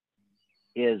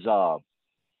is, how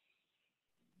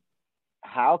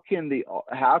can the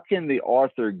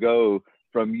author go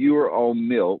from you are on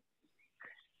milk,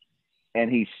 and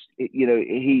he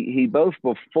both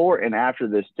before and after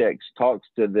this text talks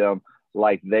to them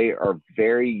like they are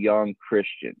very young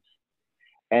Christians.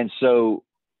 And so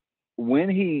when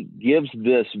he gives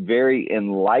this very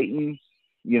enlightened,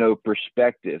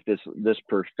 perspective, this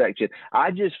perfection,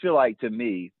 I just feel like, to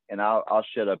me, and I'll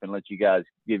shut up and let you guys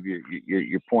give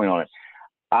your point on it.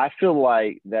 I feel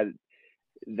like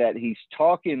that he's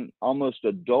talking almost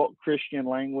adult Christian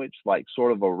language, like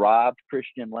sort of arrived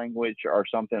Christian language or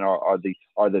something, or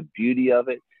the beauty of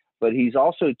it. But he's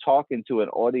also talking to an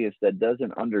audience that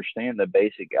doesn't understand the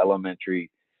basic elementary,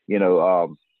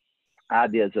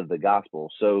 ideas of the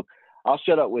gospel. So I'll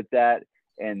shut up with that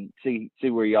and see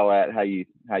where y'all at, how you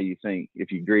think,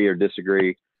 if you agree or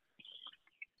disagree.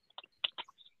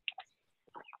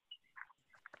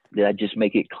 Did I just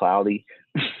make it cloudy?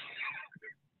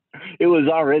 It was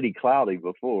already cloudy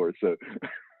before, so.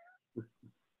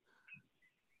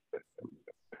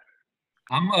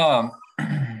 I'm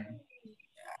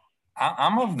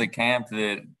of the camp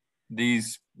that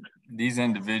these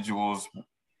individuals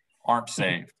aren't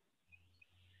saved.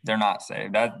 They're not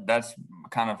saved. That's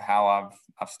kind of how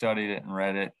I've studied it and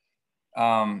read it.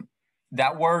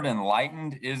 That word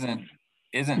enlightened isn't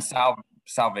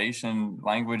salvation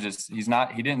language. He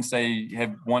didn't say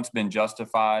have once been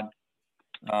justified,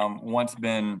 once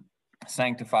been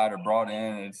sanctified or brought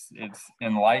in. It's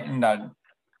enlightened.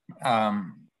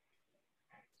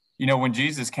 When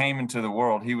Jesus came into the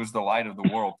world, he was the light of the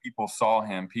world. People saw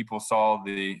him. People saw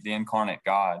the incarnate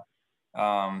God.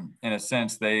 In a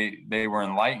sense, they were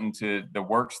enlightened to the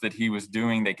works that he was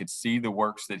doing. They could see the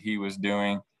works that he was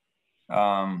doing.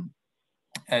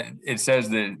 It says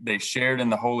that they shared in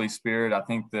the Holy Spirit. I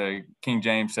think the King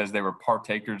James says they were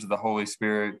partakers of the Holy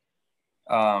Spirit.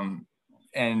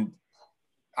 And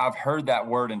I've heard that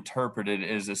word interpreted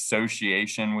as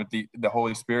association with the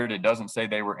Holy Spirit. It doesn't say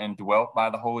they were indwelt by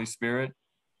the Holy Spirit,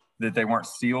 that they weren't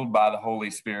sealed by the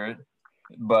Holy Spirit,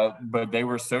 but they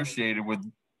were associated with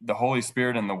the Holy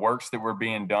Spirit and the works that were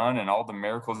being done and all the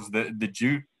miracles. The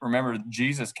Jew, remember,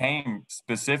 Jesus came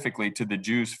specifically to the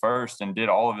Jews first and did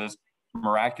all of his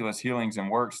miraculous healings and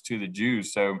works to the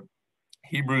Jews. So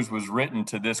Hebrews was written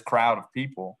to this crowd of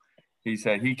people. He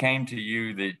said he came to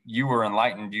you that you were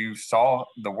enlightened. You saw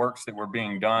the works that were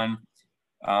being done.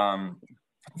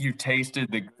 You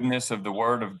tasted the goodness of the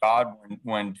word of God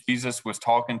when Jesus was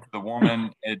talking to the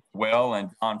woman at the well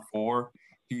in John 4.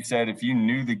 He said, if you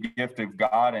knew the gift of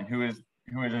God and who is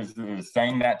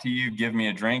saying that to you, give me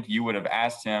a drink, you would have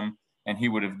asked him and he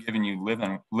would have given you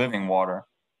living water.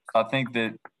 I think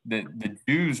that the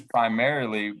Jews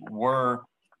primarily were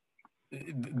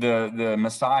the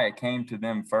Messiah came to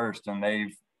them first, and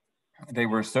they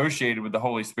were associated with the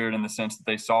Holy Spirit in the sense that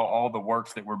they saw all the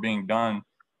works that were being done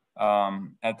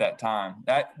at that time.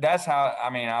 That's how,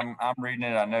 I'm reading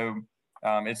it. I know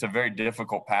it's a very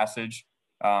difficult passage.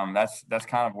 That's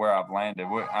kind of where I've landed.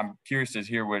 I'm curious to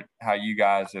hear how you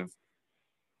guys have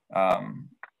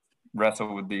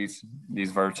wrestled with these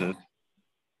verses.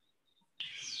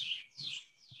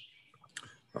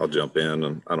 I'll jump in,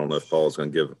 and I don't know if Paul's going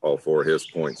to give all four of his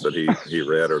points that he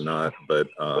read or not, but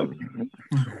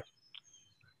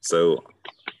so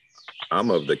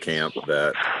I'm of the camp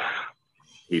that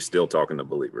he's still talking to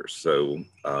believers. So,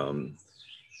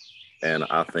 and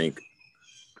I think,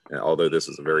 although this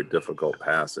is a very difficult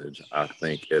passage, I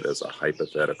think it is a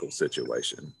hypothetical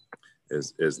situation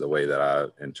is the way that I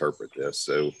interpret this.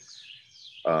 So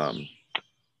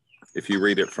if you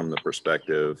read it from the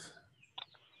perspective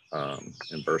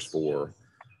in verse 4,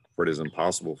 for it is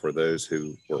impossible for those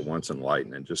who were once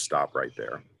enlightened, and just stop right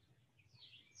there.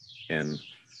 And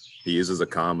he uses a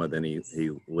comma, then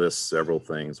he lists several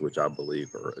things which I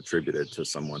believe are attributed to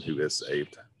someone who is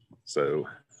saved. So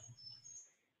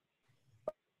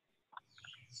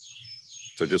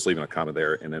just leaving a comma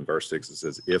there, and then verse 6 it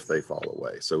says, if they fall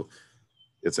away. So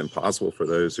it's impossible for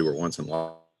those who were once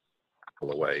enlightened to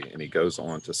fall away. And he goes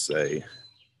on to say,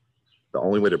 the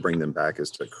only way to bring them back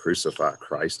is to crucify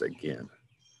Christ again.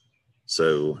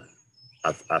 So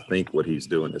I think what he's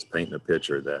doing is painting a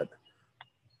picture that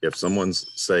if someone's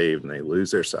saved and they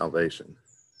lose their salvation,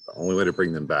 the only way to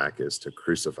bring them back is to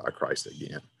crucify Christ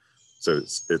again. So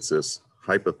it's this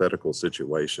hypothetical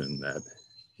situation that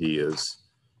he is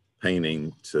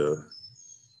painting to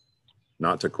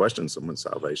not to question someone's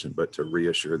salvation, but to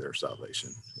reassure their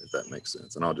salvation, if that makes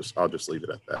sense. And I'll just leave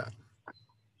it at that.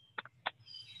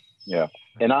 Yeah.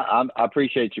 And I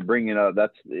appreciate you bringing up,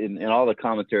 that's in all the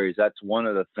commentaries, that's one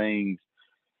of the things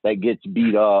that gets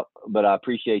beat up, but I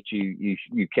appreciate you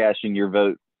casting your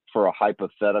vote for a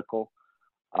hypothetical.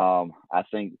 I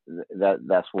think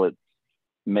that's what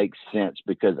makes sense,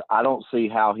 because I don't see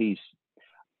how he's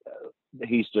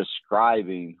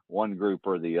describing one group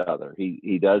or the other.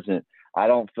 He doesn't, I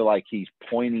don't feel like he's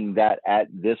pointing that at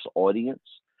this audience.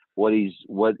 What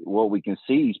we can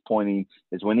see he's pointing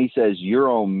is when he says you're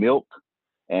on milk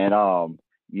and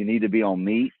you need to be on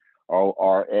meat,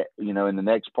 or in the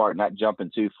next part, not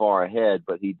jumping too far ahead,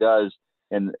 but he does,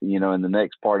 and in the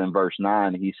next part in verse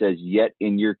 9, he says, yet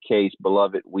in your case,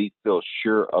 beloved, we feel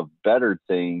sure of better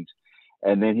things.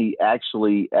 And then he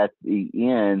actually at the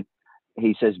end,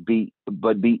 he says,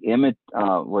 where's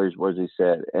he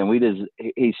said?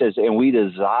 He says, and we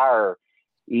desire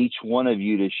each one of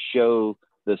you to show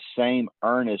the same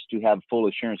earnest to have full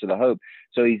assurance of the hope.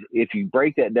 So if you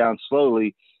break that down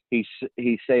slowly, he's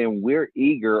saying we're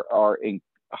eager or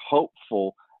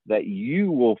hopeful that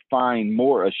you will find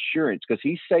more assurance, because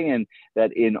he's saying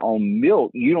that on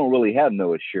milk you don't really have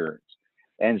no assurance.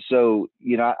 And so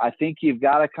I think you've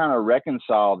got to kind of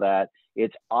reconcile that.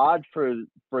 It's odd for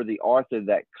the author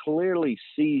that clearly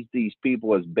sees these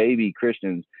people as baby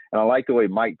Christians, and I like the way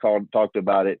Mike talked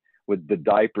about it with the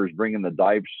diapers, bringing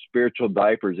the spiritual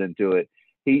diapers into it.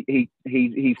 He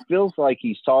feels like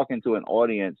he's talking to an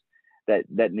audience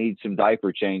that needs some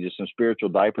diaper changes, some spiritual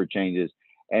diaper changes.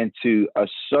 and to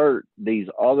assert these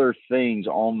other things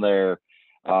on there.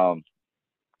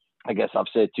 I guess I've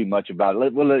said too much about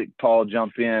it. We'll let Paul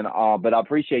jump in, but I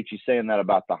appreciate you saying that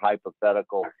about the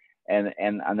hypothetical.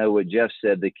 And I know what Jeff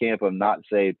said, the camp of not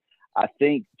saved. I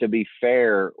think, to be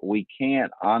fair, we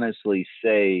can't honestly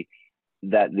say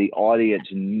that the audience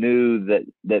knew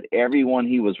that everyone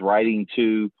he was writing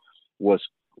to was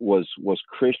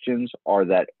Christians, or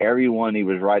that everyone he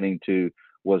was writing to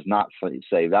was not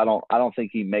saved. I don't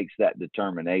think he makes that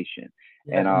determination.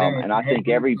 And I think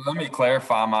let me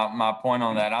clarify my point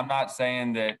on that. I'm not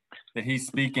saying that he's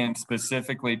speaking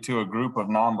specifically to a group of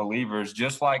non-believers,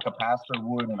 just like a pastor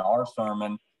would in our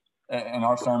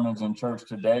sermons in church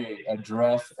today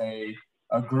address a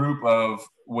group of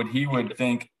what he would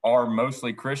think are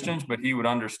mostly Christians, but he would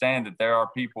understand that there are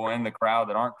people in the crowd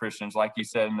that aren't Christians. Like you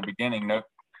said in the beginning,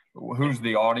 who's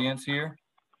the audience here?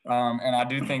 And I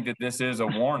do think that this is a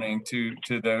warning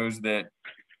to those that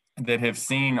have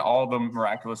seen all the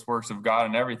miraculous works of God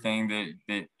and everything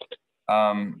that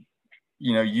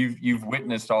you've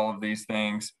witnessed all of these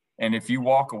things. And if you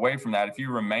walk away from that, if you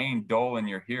remain dull in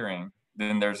your hearing,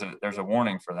 then there's a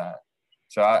warning for that.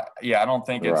 So I don't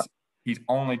think he's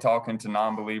only talking to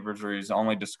non-believers, or he's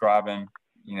only describing,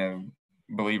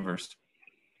 believers.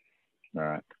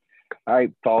 All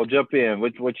right, Paul, jump in.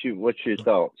 What's your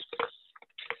thoughts?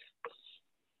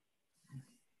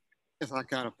 If I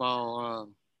kind of follow,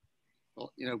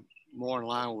 more in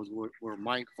line with where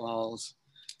Mike falls,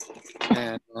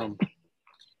 and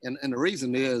the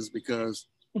reason is because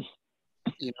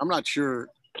I'm not sure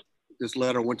this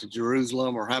letter went to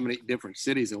Jerusalem or how many different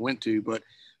cities it went to, but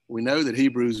we know that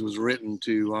Hebrews was written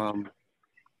to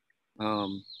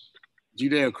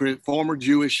former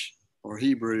Jewish or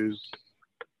Hebrew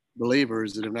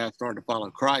believers that have now started to follow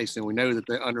Christ, and we know that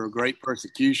they're under a great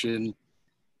persecution.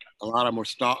 A lot of them were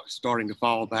starting to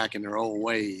fall back in their old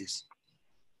ways.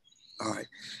 All right.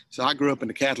 So I grew up in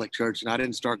the Catholic Church, and I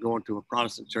didn't start going to a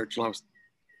Protestant church until I was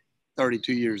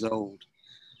 32 years old.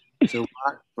 So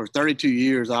for 32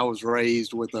 years, I was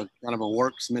raised with a kind of a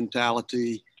works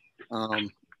mentality, the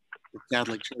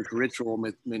Catholic Church ritual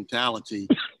mentality.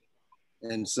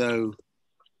 And so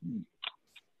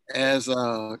as,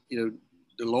 the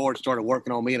Lord started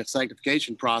working on me in a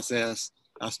sanctification process,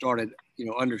 I started,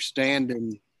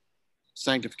 understanding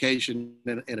sanctification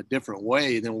in a different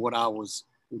way than what I was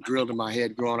drilled in my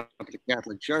head growing up in the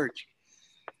Catholic Church.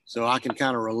 So I can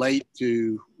kind of relate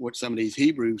to what some of these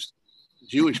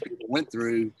Jewish people went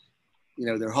through,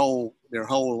 their whole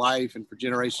life, and for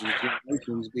generations and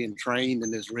generations being trained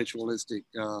in this ritualistic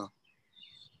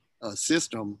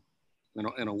system,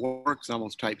 in a works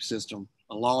almost type system,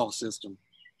 a law system.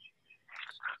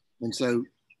 And so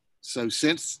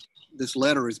since this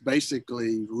letter is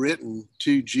basically written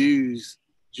to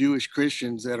Jewish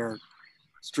Christians that are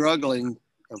struggling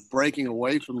of breaking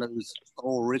away from those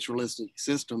old ritualistic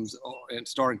systems and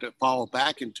starting to fall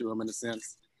back into them in a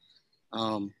sense.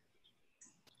 I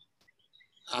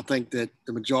think that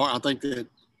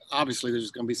obviously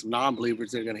there's going to be some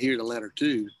non-believers that are going to hear the letter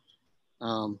too.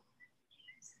 That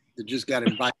just got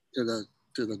invited to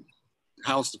the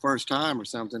house the first time or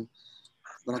something.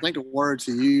 But I think the words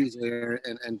he used there,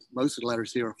 and most of the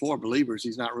letters here are for believers.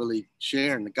 He's not really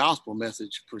sharing the gospel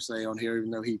message per se on here, even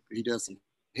though he does some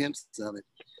hints of it.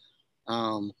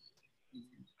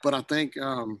 But I think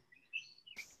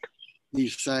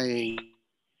he's saying,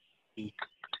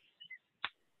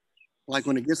 like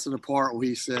when it gets to the part where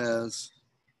he says,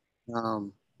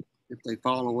 if they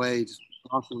fall away, just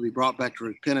possibly be brought back to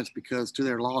repentance, because to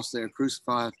their loss they are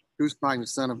crucifying the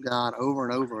Son of God over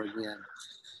and over again.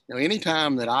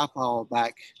 Anytime that I fall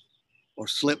back or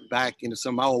slip back into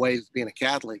some of my old ways of being a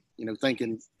Catholic,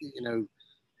 thinking,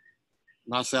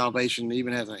 my salvation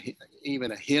even has a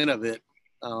hint of it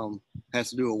has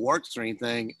to do with works or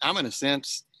anything, I'm in a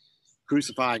sense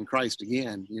crucifying Christ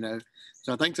again,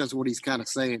 So I think that's what he's kind of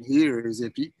saying here is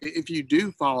if you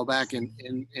do fall back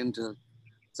into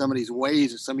some of these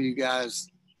ways that some of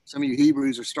you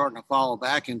Hebrews are starting to fall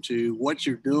back into, what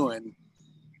you're doing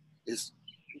is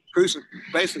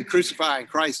basically crucifying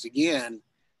Christ again,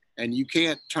 and you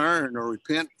can't turn or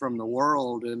repent from the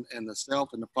world and the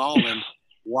self and the fallen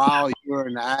while you're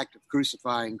in the act of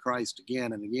crucifying Christ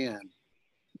again and again.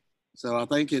 So I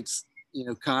think it's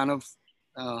kind of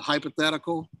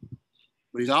hypothetical,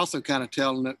 but he's also kind of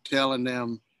telling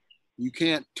them you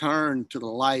can't turn to the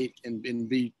light and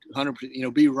be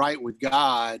 100%, be right with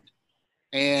God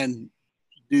and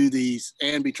be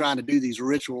trying to do these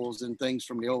rituals and things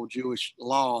from the old Jewish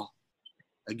law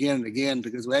again and again,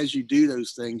 because as you do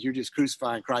those things, you're just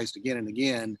crucifying Christ again and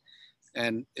again.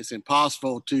 And it's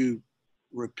impossible to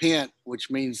repent, which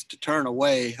means to turn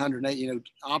away 180,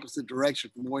 opposite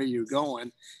direction from where you're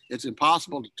going. It's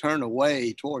impossible to turn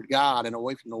away toward God and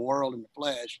away from the world and the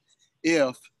flesh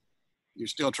if you're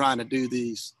still trying to do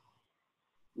these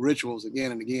rituals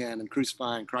again and again and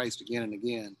crucifying Christ again and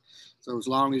again. So as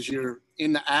long as you're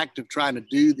in the act of trying to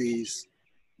do these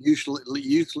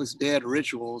useless dead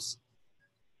rituals,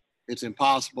 it's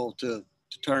impossible to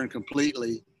turn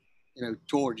completely,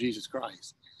 toward Jesus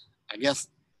Christ. I guess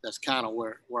that's kind of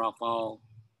where I fall.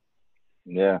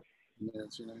 Yeah.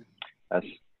 Yes,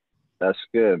 That's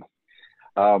good.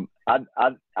 I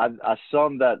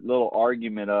summed that little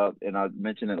argument up, and I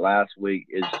mentioned it last week.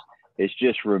 It's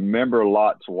just remember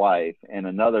Lot's wife, and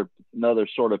another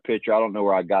sort of picture. I don't know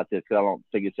where I got this, because I don't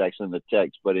think it's actually in the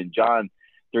text, but in John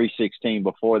 3:16,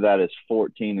 before that is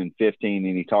 14 and 15,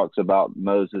 and he talks about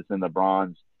Moses and the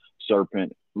bronze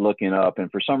serpent looking up.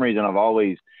 And for some reason, I've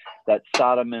always, that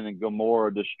Sodom and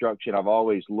Gomorrah destruction, I've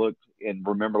always looked and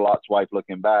remember Lot's wife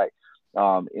looking back.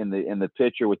 In the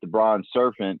picture with the bronze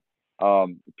serpent,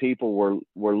 people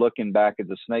were looking back at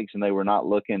the snakes, and they were not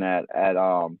looking at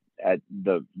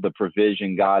the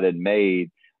provision God had made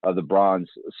of the bronze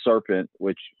serpent,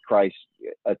 which Christ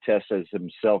attests as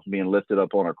himself being lifted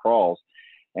up on a cross.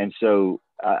 And so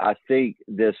I think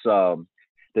this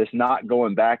not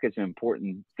going back is an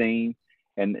important thing.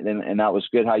 And that was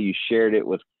good how you shared it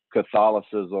with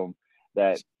Catholicism,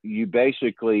 that you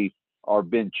basically are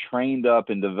been trained up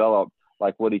and developed,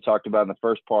 like what he talked about in the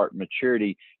first part,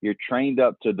 maturity. You're trained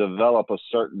up to develop a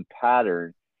certain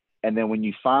pattern. And then when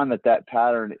you find that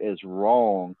pattern is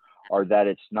wrong, or that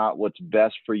it's not what's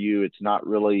best for you, it's not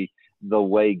really the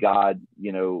way God,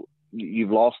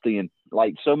 you've lost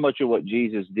like so much of what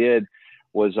Jesus did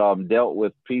was dealt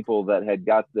with people that had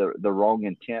got the wrong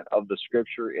intent of the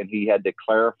scripture, and he had to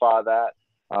clarify that.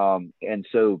 And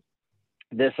so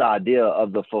this idea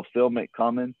of the fulfillment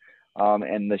coming,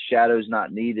 and the shadow's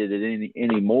not needed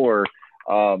anymore.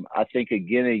 I think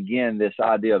again, this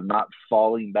idea of not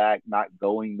falling back, not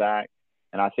going back.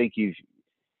 And I think you've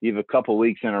a couple of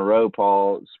weeks in a row,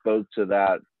 Paul, spoke to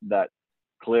that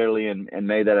clearly and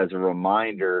made that as a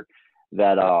reminder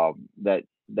that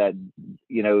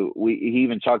he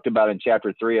even talked about in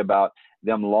chapter 3 about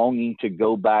them longing to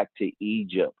go back to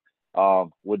Egypt.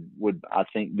 Would I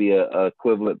think be a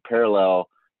equivalent parallel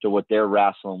to what they're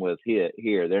wrestling with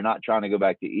here. They're not trying to go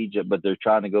back to Egypt, but they're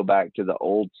trying to go back to the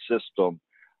old system.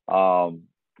 So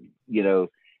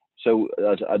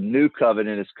a new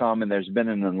covenant has come, and there's been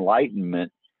an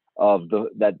enlightenment of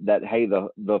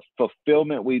the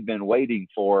fulfillment we've been waiting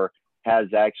for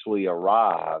has actually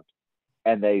arrived,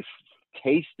 and they've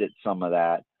tasted some of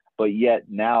that, but yet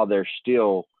now they're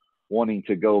still wanting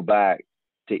to go back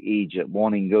to Egypt,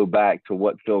 wanting to go back to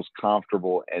what feels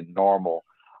comfortable and normal.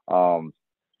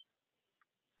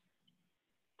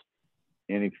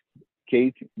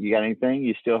 Keith, you got anything?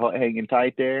 You still hanging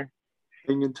tight there?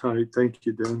 Hanging tight. Thank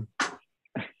you, Dan.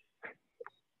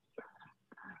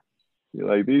 You're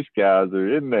like, these guys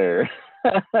are in there.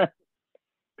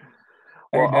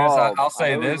 Hey, Des, I'll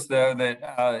say this though, that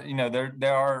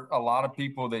there are a lot of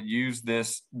people that use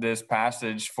this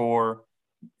passage for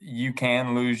you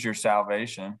can lose your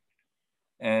salvation,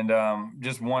 and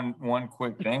just one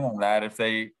quick thing on that: if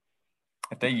they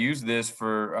use this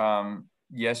for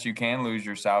yes, you can lose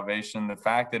your salvation, the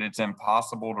fact that it's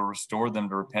impossible to restore them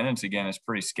to repentance again is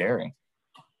pretty scary.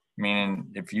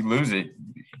 Meaning, if you lose it,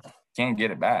 you can't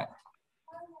get it back.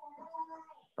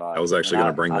 I was actually going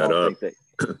to bring that up.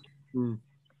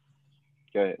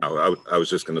 Okay. I was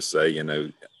just going to say,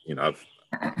 I've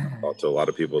talked to a lot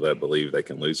of people that believe they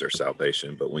can lose their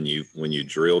salvation, but when you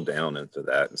drill down into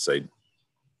that and say,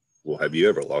 well, have you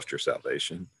ever lost your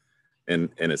salvation? And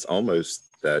it's almost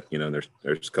that,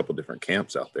 there's a couple different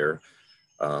camps out there.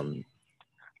 The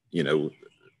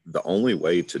only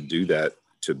way to do that,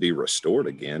 to be restored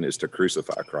again, is to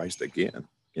crucify Christ again.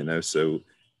 So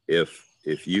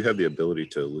if you have the ability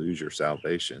to lose your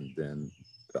salvation, then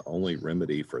the only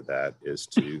remedy for that is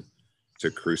to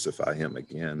crucify him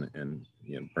again and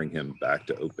bring him back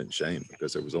to open shame,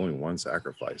 because there was only one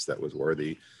sacrifice that was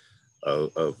worthy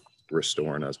of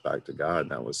restoring us back to God,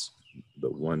 and that was the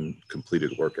one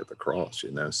completed work at the cross.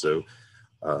 So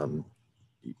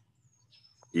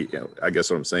I guess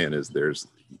what I'm saying is, there's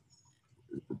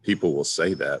people will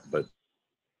say that, but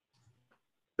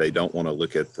they don't want to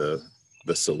look at the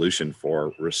solution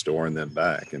for restoring them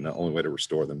back. And the only way to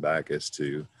restore them back is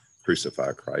to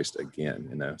crucify Christ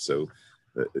again, So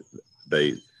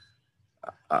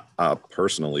I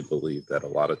personally believe that a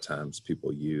lot of times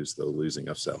people use the losing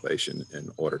of salvation in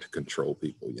order to control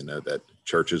people, that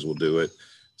churches will do it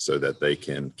so that they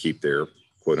can keep their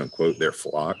quote unquote, their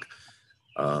flock.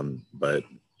 But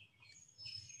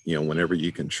whenever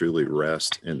you can truly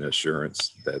rest in the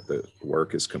assurance that the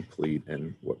work is complete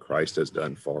and what Christ has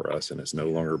done for us, and it's no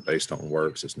longer based on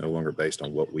works, it's no longer based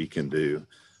on what we can do,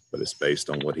 but it's based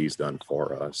on what he's done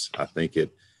for us. I think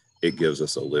it gives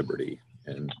us a liberty.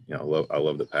 And I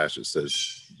love the passage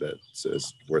that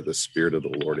says where the Spirit of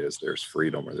the Lord is, there's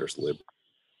freedom or there's liberty.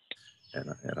 And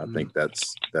I think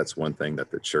that's one thing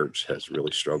that the church has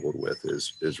really struggled with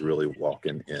is really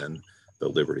walking in the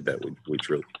liberty that we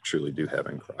truly do have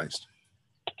in Christ.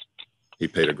 He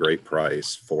paid a great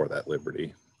price for that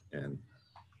liberty, and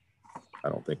I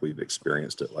don't think we've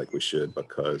experienced it like we should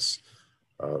because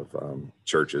of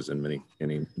churches in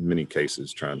many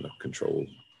cases trying to control.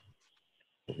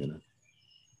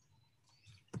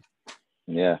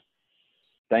 Yeah,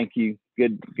 thank you.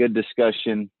 Good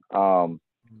discussion. I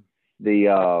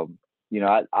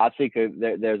think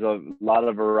there's a lot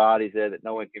of varieties there that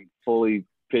no one can fully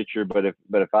picture, but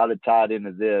if I'd have tied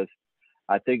into this,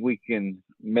 I think we can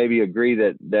maybe agree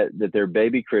that they're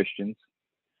baby Christians,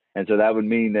 and so that would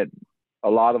mean that a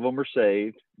lot of them are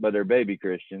saved, but they're baby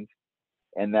Christians,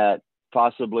 and that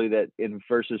possibly that in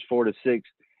verses 4 to 6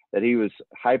 that he was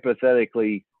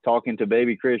hypothetically talking to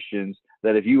baby Christians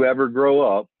that if you ever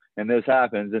grow up and this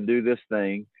happens and do this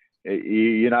thing,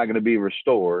 you're not going to be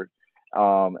restored.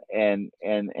 But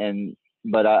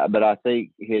I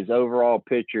think his overall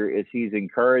picture is he's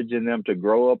encouraging them to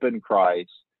grow up in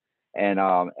Christ and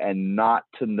not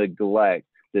to neglect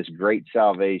this great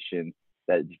salvation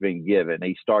that's been given.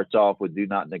 He starts off with do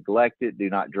not neglect it, do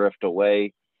not drift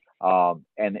away.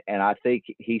 And I think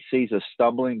he sees a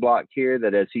stumbling block here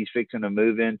that as he's fixing to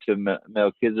move into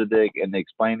Melchizedek and the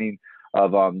explaining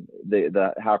of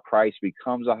the how Christ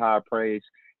becomes a high priest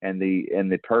and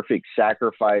the perfect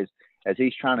sacrifice, as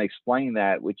he's trying to explain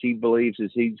that, which he believes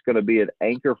is he's going to be an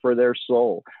anchor for their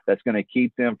soul that's going to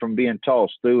keep them from being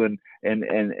tossed through and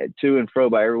to and fro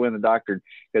by every wind of doctrine.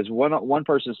 Because one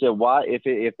person said, why,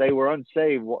 if they were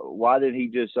unsaved, why did he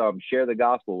just share the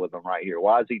gospel with them right here?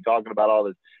 Why is he talking about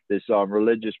all this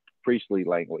religious priestly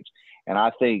language? And I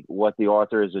think what the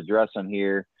author is addressing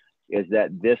here is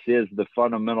that this is the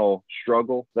fundamental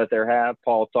struggle that they have.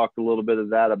 Paul talked a little bit of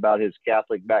that about his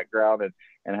Catholic background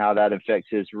and how that affects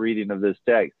his reading of this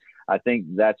text. I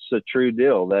think that's a true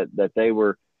deal, that they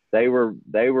were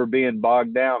being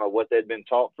bogged down on what they'd been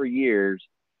taught for years,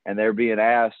 and they're being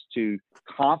asked to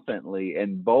confidently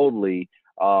and boldly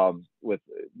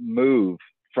move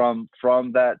from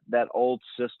that old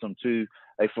system to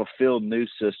a fulfilled new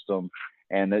system,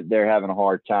 and that they're having a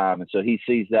hard time. And so he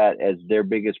sees that as their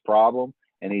biggest problem,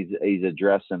 and he's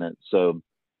addressing it. So,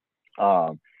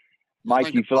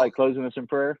 Mike, you feel like closing us in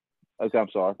prayer? Okay,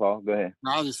 I'm sorry, Paul. Go ahead.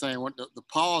 I was just saying, what the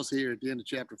pause here at the end of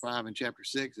chapter 5 and chapter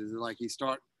 6 is like you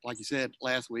said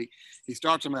last week, he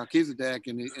starts on Melchizedek,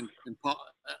 and Paul,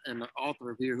 and the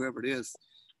author of here, whoever it is,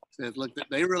 says, look,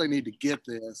 they really need to get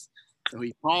this. So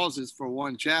he pauses for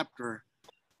one chapter,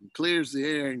 and clears the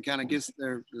air, and kind of gets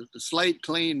the slate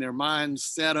clean, their minds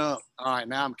set up. All right,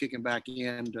 now I'm kicking back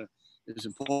into this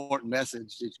important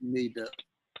message that you need to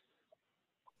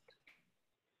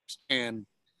understand.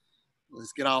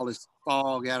 Let's get all this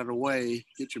fog out of the way,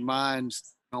 get your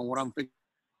minds on what I'm fixing.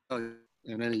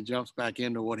 And then he jumps back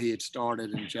into what he had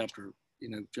started in chapter 4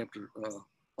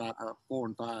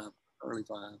 and 5, early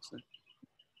 5. So.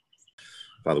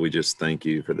 Father, we just thank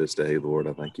you for this day, Lord.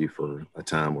 I thank you for a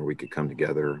time where we could come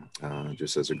together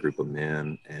just as a group of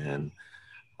men and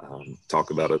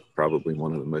talk about probably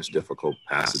one of the most difficult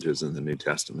passages in the New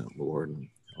Testament, Lord. And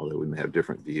although we may have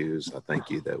different views, I thank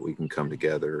you that we can come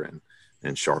together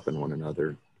and sharpen one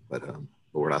another. But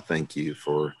Lord, I thank you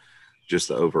for just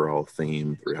the overall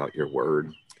theme throughout your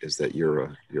word is that you're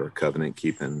a covenant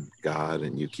keeping God,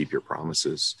 and you keep your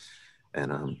promises.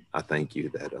 And I thank you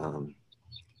that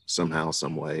somehow,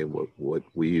 some way, what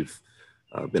we've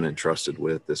been entrusted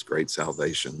with, this great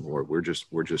salvation, Lord, we're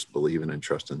just believing and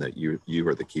trusting that you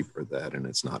are the keeper of that, and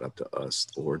it's not up to us,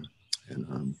 Lord.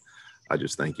 And I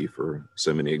just thank you for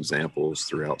so many examples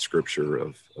throughout Scripture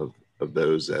of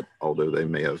those that, although they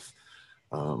may have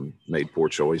made poor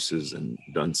choices and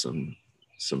done some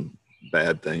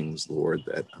bad things, Lord,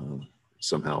 that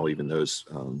somehow even those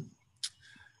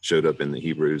showed up in the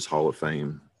Hebrews Hall of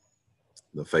Fame,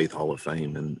 the Faith Hall of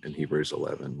Fame in Hebrews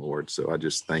 11, Lord. So I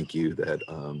just thank you that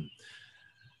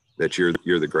that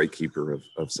you're the great keeper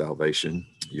of salvation.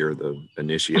 You're the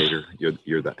initiator.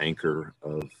 You're the anchor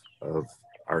of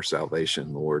our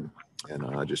salvation, Lord. And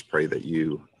I just pray that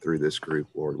you, through this group,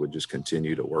 Lord, would just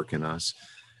continue to work in us,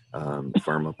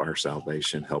 firm up our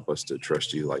salvation, help us to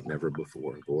trust you like never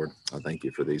before, Lord. I thank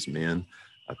you for these men.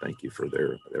 I thank you for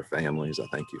their families. I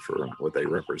thank you for what they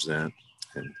represent.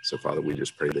 And so, Father, we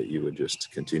just pray that you would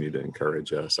just continue to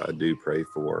encourage us. I do pray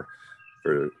for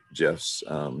Jeff's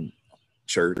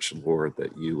church, Lord,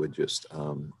 that you would just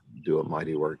do a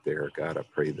mighty work there. God, I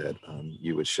pray that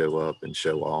you would show up and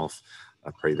show off.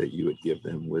 I pray that you would give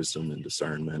them wisdom and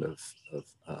discernment of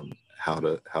how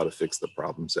to fix the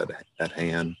problems at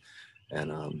hand.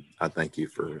 And I thank you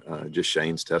for just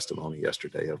Shane's testimony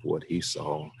yesterday of what he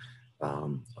saw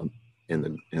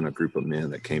in a group of men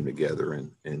that came together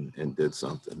and did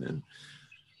something. And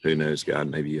who knows, God,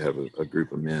 maybe you have a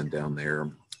group of men down there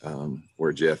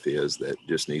where Jeff is that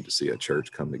just need to see a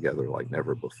church come together like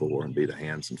never before and be the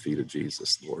hands and feet of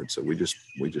Jesus, Lord. So we just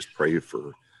pray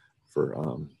for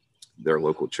their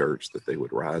local church, that they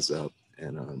would rise up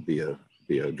and be a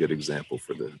good example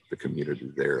for the community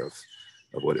there of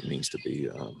what it means to be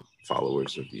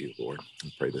followers of you, Lord. I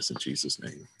pray this in Jesus'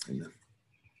 name. Amen.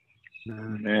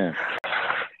 Amen.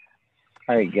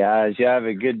 Hey guys, you have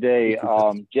a good day.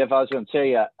 Jeff, I was going to tell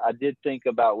you, I did think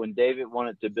about when David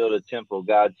wanted to build a temple,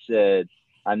 God said,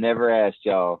 I never asked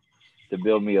y'all to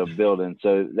build me a building.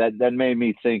 So that made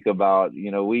me think about,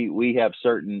 we have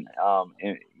certain,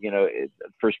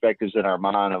 perspectives in our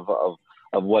mind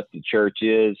of what the church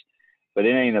is, but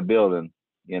it ain't a building.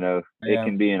 It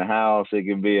can be in a house, it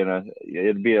can be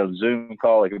it'd be a Zoom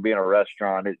call, it could be in a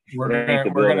restaurant. We're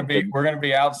gonna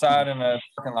be outside in a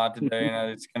parking lot today,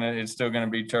 and it's still gonna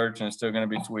be church, and it's still gonna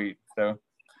be sweet. So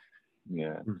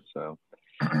yeah. So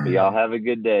but y'all have a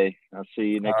good day. I'll see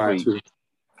you next week.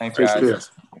 Thanks,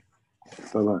 guys.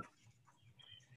 Bye-bye.